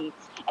guide me.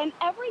 And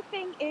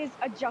everything is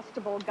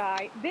adjustable,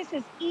 Guy. This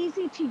is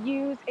easy to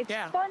use. It's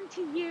fun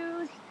to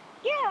use.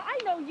 Yeah, I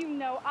know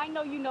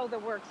you know the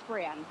Works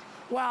brand.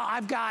 Well,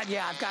 I've got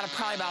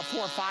probably about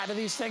 4 or 5 of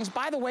these things.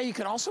 By the way, you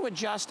can also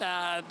adjust,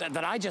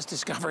 that I just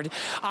discovered,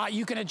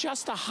 you can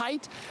adjust the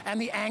height and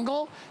the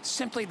angle.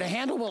 Simply, the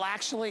handle will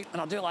actually,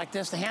 and I'll do it like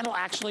this, the handle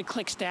actually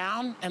clicks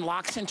down and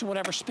locks into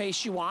whatever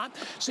space you want.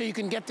 So you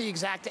can get the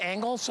exact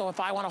angle. So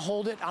if I want to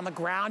hold it on the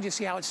ground, you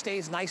see how it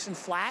stays nice and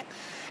flat.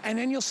 And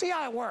then you'll see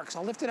how it works.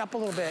 I'll lift it up a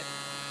little bit.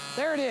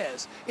 There it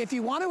is. If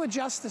you want to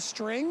adjust the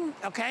string,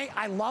 okay,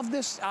 I love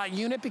this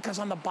unit because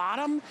on the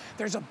bottom,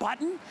 there's a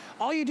button.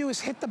 All you do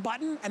is hit the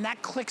button and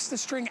that clicks the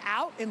string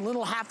out in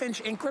little half-inch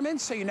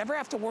increments, so you never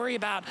have to worry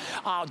about,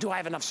 do I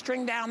have enough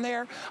string down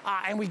there?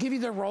 And we give you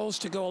the rolls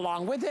to go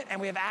along with it, and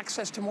we have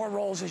access to more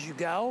rolls as you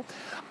go.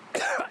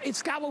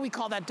 It's got what we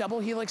call that double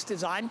helix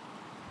design.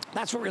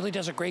 That's what really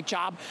does a great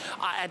job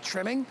at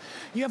trimming.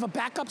 You have a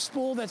backup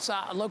spool that's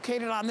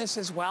located on this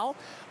as well.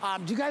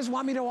 Do you guys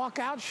want me to walk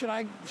out? Should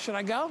I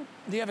go?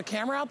 Do you have a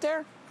camera out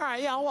there? All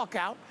right, yeah, I'll walk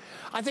out.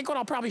 I think what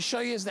I'll probably show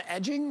you is the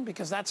edging,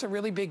 because that's a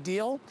really big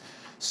deal.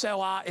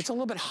 So it's a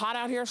little bit hot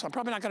out here, so I'm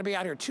probably not gonna be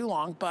out here too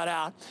long,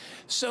 but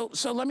so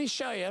let me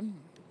show you.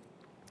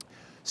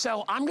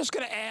 So I'm just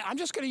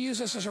gonna use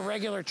this as a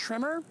regular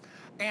trimmer,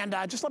 and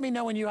just let me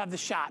know when you have the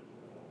shot.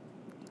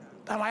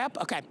 Am I up?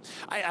 Okay.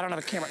 I don't have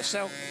a camera.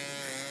 So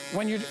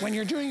when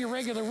you're doing your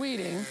regular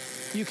weeding,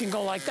 you can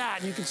go like that,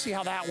 and you can see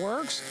how that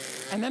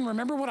works. And then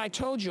remember what I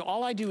told you.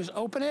 All I do is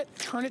open it,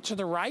 turn it to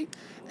the right,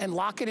 and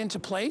lock it into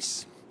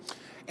place.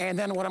 And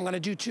then what I'm going to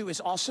do, too, is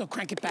also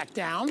crank it back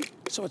down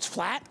so it's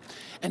flat.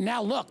 And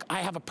now, look,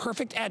 I have a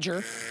perfect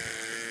edger.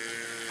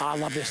 Oh, I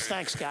love this.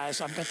 Thanks,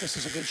 guys. I bet this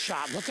is a good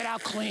shot. Look at how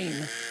clean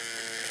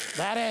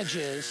that edge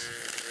is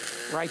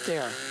right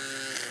there.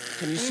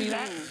 Can you see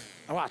that?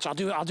 Watch, I'll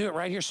do it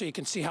right here so you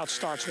can see how it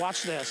starts.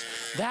 Watch this.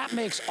 That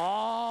makes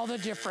all the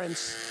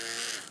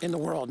difference in the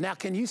world. Now,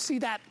 can you see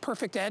that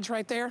perfect edge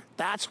right there?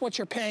 That's what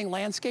you're paying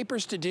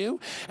landscapers to do.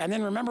 And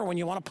then remember, when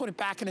you want to put it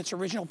back in its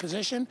original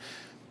position,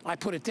 I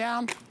put it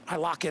down, I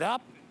lock it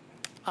up,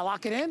 I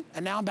lock it in,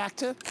 and now I'm back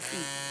to,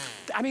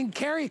 I mean,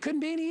 Carrie, it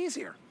couldn't be any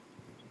easier.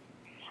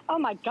 Oh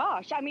my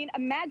gosh. I mean,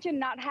 imagine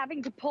not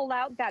having to pull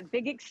out that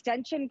big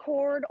extension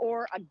cord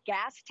or a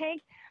gas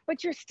tank,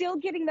 but you're still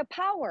getting the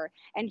power.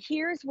 And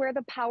here's where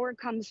the power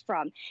comes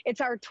from. It's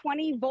our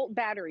 20-volt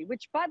battery,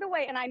 which, by the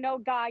way, and I know,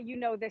 Guy, you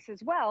know this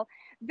as well,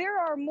 there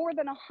are more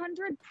than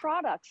 100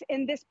 products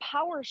in this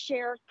power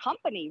share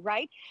company,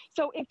 right?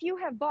 So if you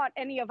have bought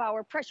any of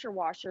our pressure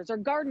washers or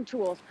garden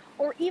tools,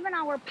 or even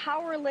our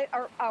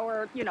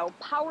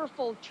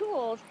powerful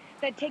tools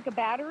that take a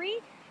battery,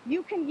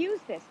 you can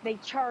use this. They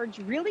charge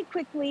really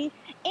quickly,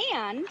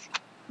 and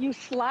you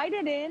slide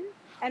it in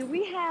and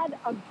we had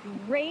a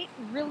great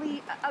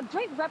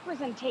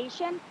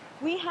representation.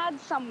 We had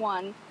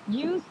someone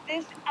use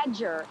this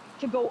edger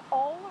to go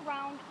all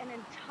around an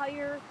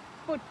entire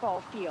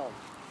football field.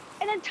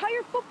 An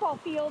entire football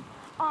field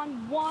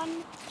on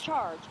one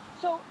charge.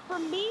 So for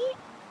me,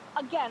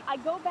 again, I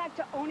go back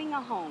to owning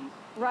a home,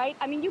 right?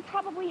 I mean, you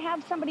probably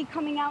have somebody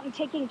coming out and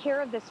taking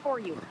care of this for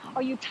you.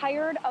 Are you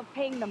tired of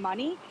paying the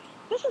money?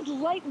 This is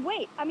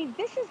lightweight. I mean,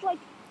 this is like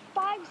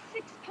 5-6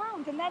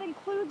 pounds, and that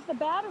includes the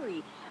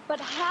battery. But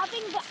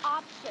having the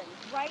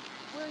options, right,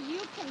 where you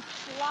can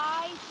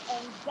slice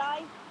and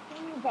dice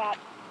through that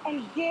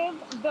and give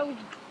those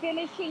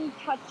finishing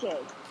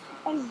touches.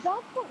 And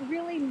that's what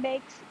really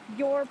makes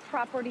your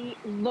property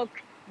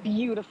look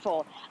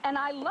beautiful. And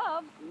I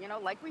love, you know,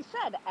 like we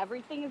said,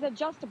 everything is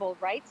adjustable,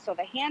 right? So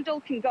the handle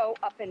can go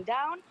up and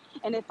down.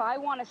 And if I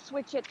want to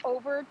switch it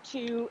over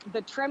to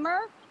the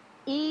trimmer,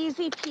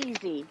 easy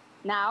peasy.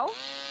 Now,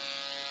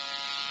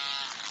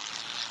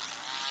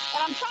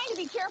 and I'm trying to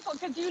be careful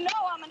because you know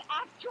I'm an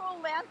actual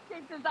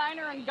landscape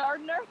designer and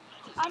gardener.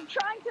 I'm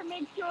trying to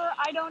make sure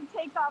I don't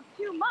take off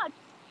too much,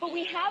 but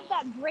we have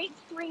that great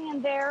string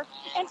in there.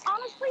 And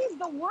honestly,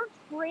 the Works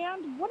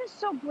brand, what is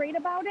so great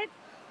about it?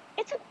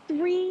 It's a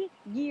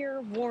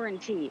 3-year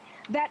warranty.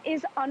 That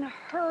is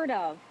unheard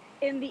of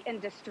in the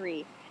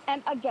industry.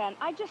 And again,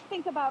 I just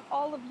think about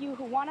all of you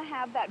who want to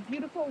have that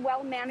beautiful,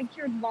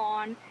 well-manicured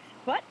lawn,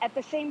 but at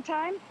the same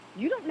time,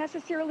 you don't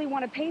necessarily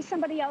want to pay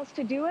somebody else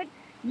to do it.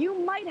 You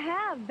might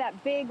have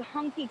that big,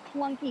 hunky,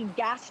 clunky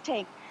gas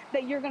tank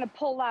that you're going to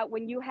pull out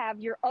when you have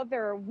your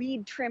other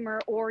weed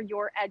trimmer or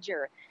your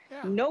edger.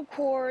 Yeah. No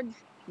cords,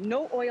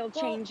 no oil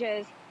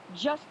changes.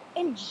 Just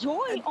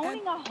enjoy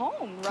owning a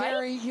home, right?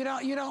 Carrie, you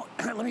don't,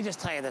 let me just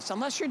tell you this.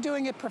 Unless you're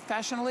doing it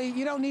professionally,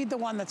 you don't need the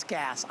one that's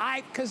gas.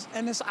 I'll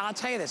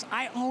tell you this,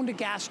 I owned a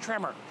gas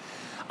trimmer.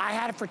 I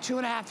had it for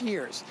 2.5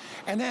 years.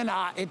 And then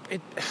it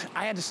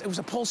was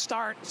a pull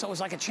start, so it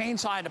was like a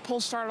chainsaw. I had to pull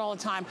start all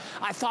the time.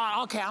 I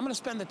thought, okay, I'm gonna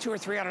spend the $200 or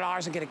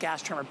 $300 and get a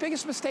gas trimmer.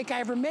 Biggest mistake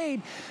I ever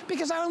made,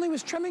 because I only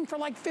was trimming for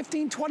like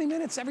 15, 20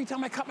 minutes every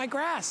time I cut my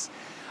grass.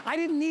 I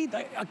didn't need,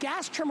 a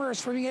gas trimmer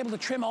is for being able to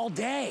trim all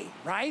day,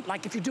 right?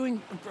 Like if you're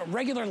doing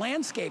regular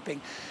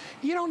landscaping.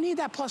 You don't need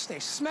that, plus they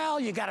smell.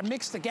 You gotta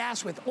mix the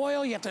gas with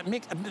oil. You have to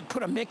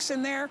put a mix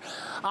in there.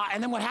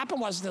 And then what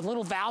happened was the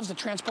little valves that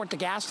transport the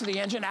gas to the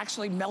engine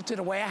actually melted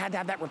away. I had to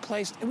have that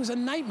replaced. It was a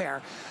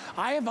nightmare.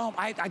 I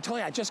told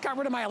you, I just got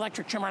rid of my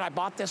electric trimmer and I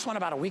bought this one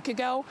about a week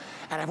ago,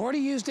 and I've already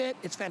used it.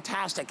 It's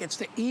fantastic. It's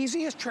the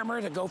easiest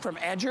trimmer to go from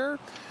edger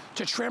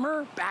to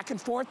trimmer, back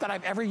and forth, that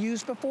I've ever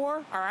used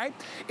before, all right?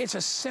 It's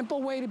a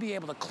simple way to be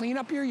able to clean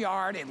up your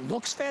yard. It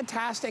looks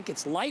fantastic.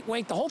 It's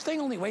lightweight. The whole thing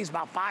only weighs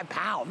about 5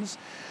 pounds.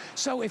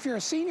 So if you're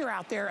a senior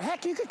out there,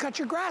 heck, you could cut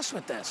your grass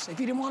with this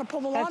if you didn't want to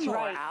pull the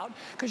lawnmower out,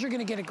 because you're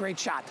going to get a great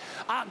shot.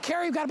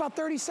 Carrie, you've got about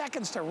 30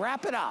 seconds to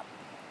wrap it up.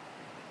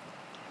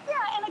 Yeah,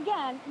 and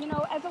again, you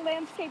know, as a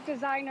landscape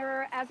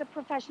designer, as a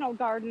professional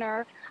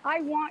gardener,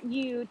 I want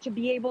you to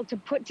be able to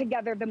put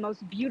together the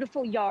most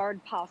beautiful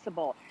yard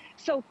possible.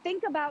 So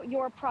think about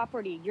your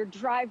property, your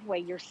driveway,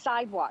 your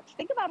sidewalks.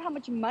 Think about how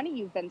much money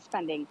you've been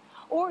spending.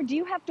 Or do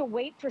you have to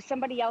wait for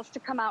somebody else to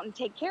come out and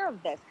take care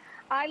of this?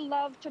 I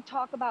love to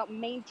talk about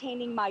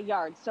maintaining my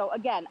yard. So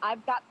again,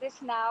 I've got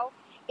this now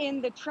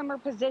in the trimmer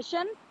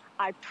position.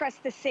 I press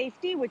the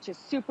safety, which is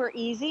super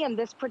easy, and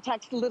this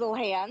protects little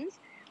hands.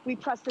 We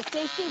press the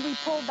safety, we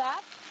pull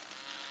back.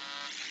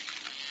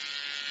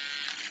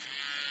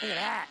 Look at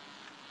that.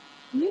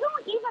 You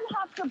don't even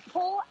have to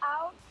pull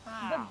out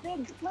the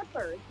big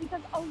flippers,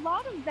 because a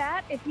lot of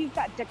that, if you've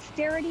got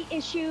dexterity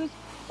issues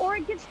or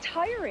it gets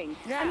tiring.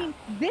 Yeah. I mean,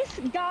 this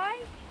guy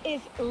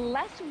is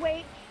less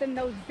weight than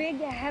those big,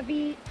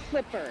 heavy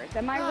flippers.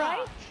 Am I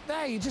right?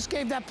 Yeah, you just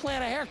gave that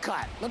plant a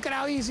haircut. Look at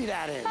how easy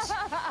that is.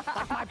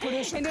 Like my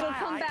producer, and it'll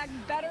come back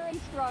better and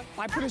strong.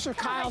 My producer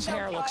Kyle's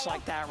hair looks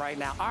like that right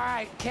now. All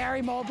right,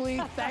 Carrie Mobley,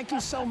 thank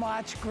you so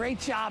much. Great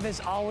job as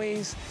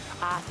always.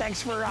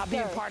 Thanks for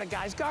being part of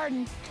Guy's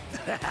Garden.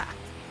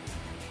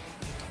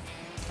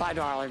 Bye,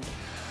 darling.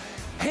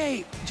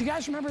 Hey, do you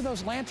guys remember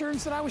those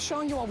lanterns that I was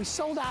showing you? Well, we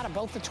sold out of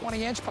both the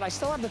 20-inch, but I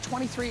still have the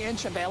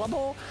 23-inch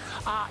available.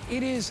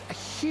 It is a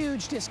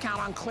huge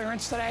discount on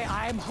clearance today.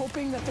 I'm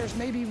hoping that there's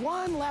maybe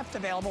one left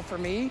available for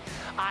me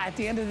at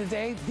the end of the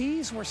day.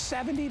 These were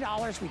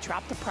 $70. We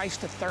dropped the price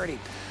to $30.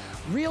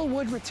 Real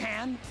wood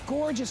rattan,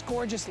 gorgeous,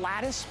 gorgeous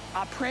lattice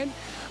print.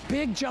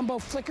 Big jumbo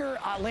flicker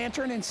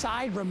lantern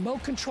inside,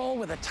 remote control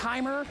with a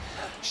timer.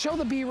 Show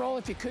the B-roll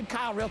if you could,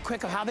 Kyle, real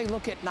quick, of how they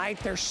look at night.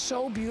 They're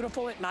so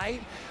beautiful at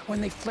night when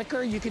they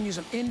flicker. You can use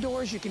them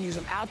indoors, you can use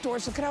them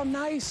outdoors. Look at how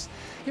nice.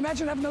 You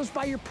imagine having those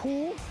by your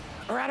pool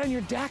or out on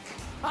your deck.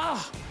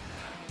 Oh,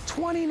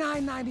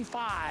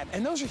 $29.95,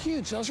 and those are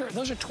huge. Those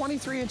are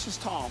 23 inches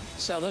tall.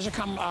 So those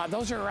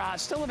are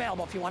still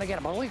available if you want to get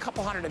them, but only a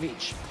couple hundred of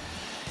each.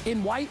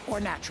 In white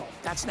or natural.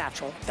 That's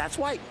natural. That's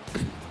white.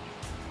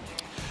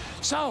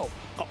 So,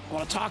 I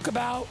want to talk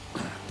about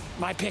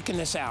my pick in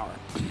this hour.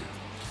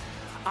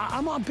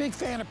 I'm a big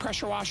fan of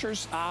pressure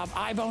washers.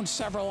 I've owned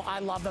several. I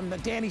love them.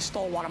 Danny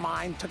stole one of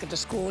mine, took it to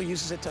school,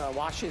 uses it to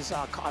wash his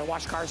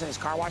wash cars in his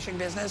car washing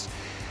business.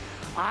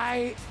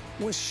 I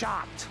was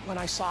shocked when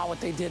I saw what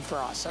they did for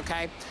us,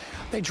 okay?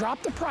 They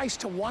dropped the price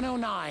to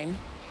 $109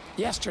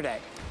 yesterday.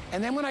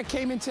 And then when I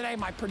came in today,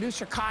 my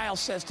producer Kyle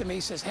says to me,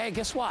 he says, hey,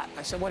 guess what?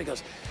 I said, what? He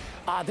goes,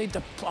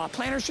 the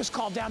planners just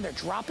called down. They're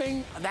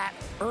dropping that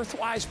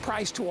Earthwise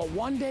price to a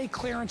one-day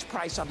clearance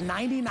price of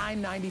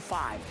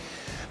 $99.95.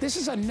 This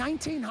is a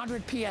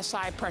 1900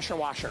 PSI pressure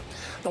washer.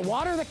 The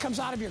water that comes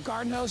out of your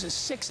garden hose is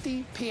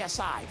 60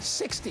 PSI,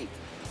 60.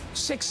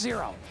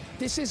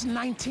 This is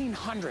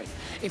 1900.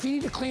 If you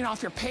need to clean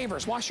off your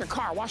pavers, wash your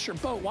car, wash your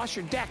boat, wash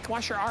your deck,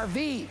 wash your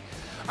RV,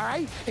 all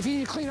right? If you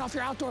need to clean off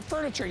your outdoor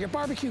furniture, your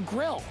barbecue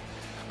grill,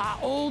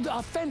 old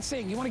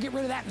fencing, you want to get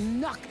rid of that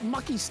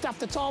mucky stuff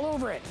that's all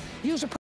over it, use a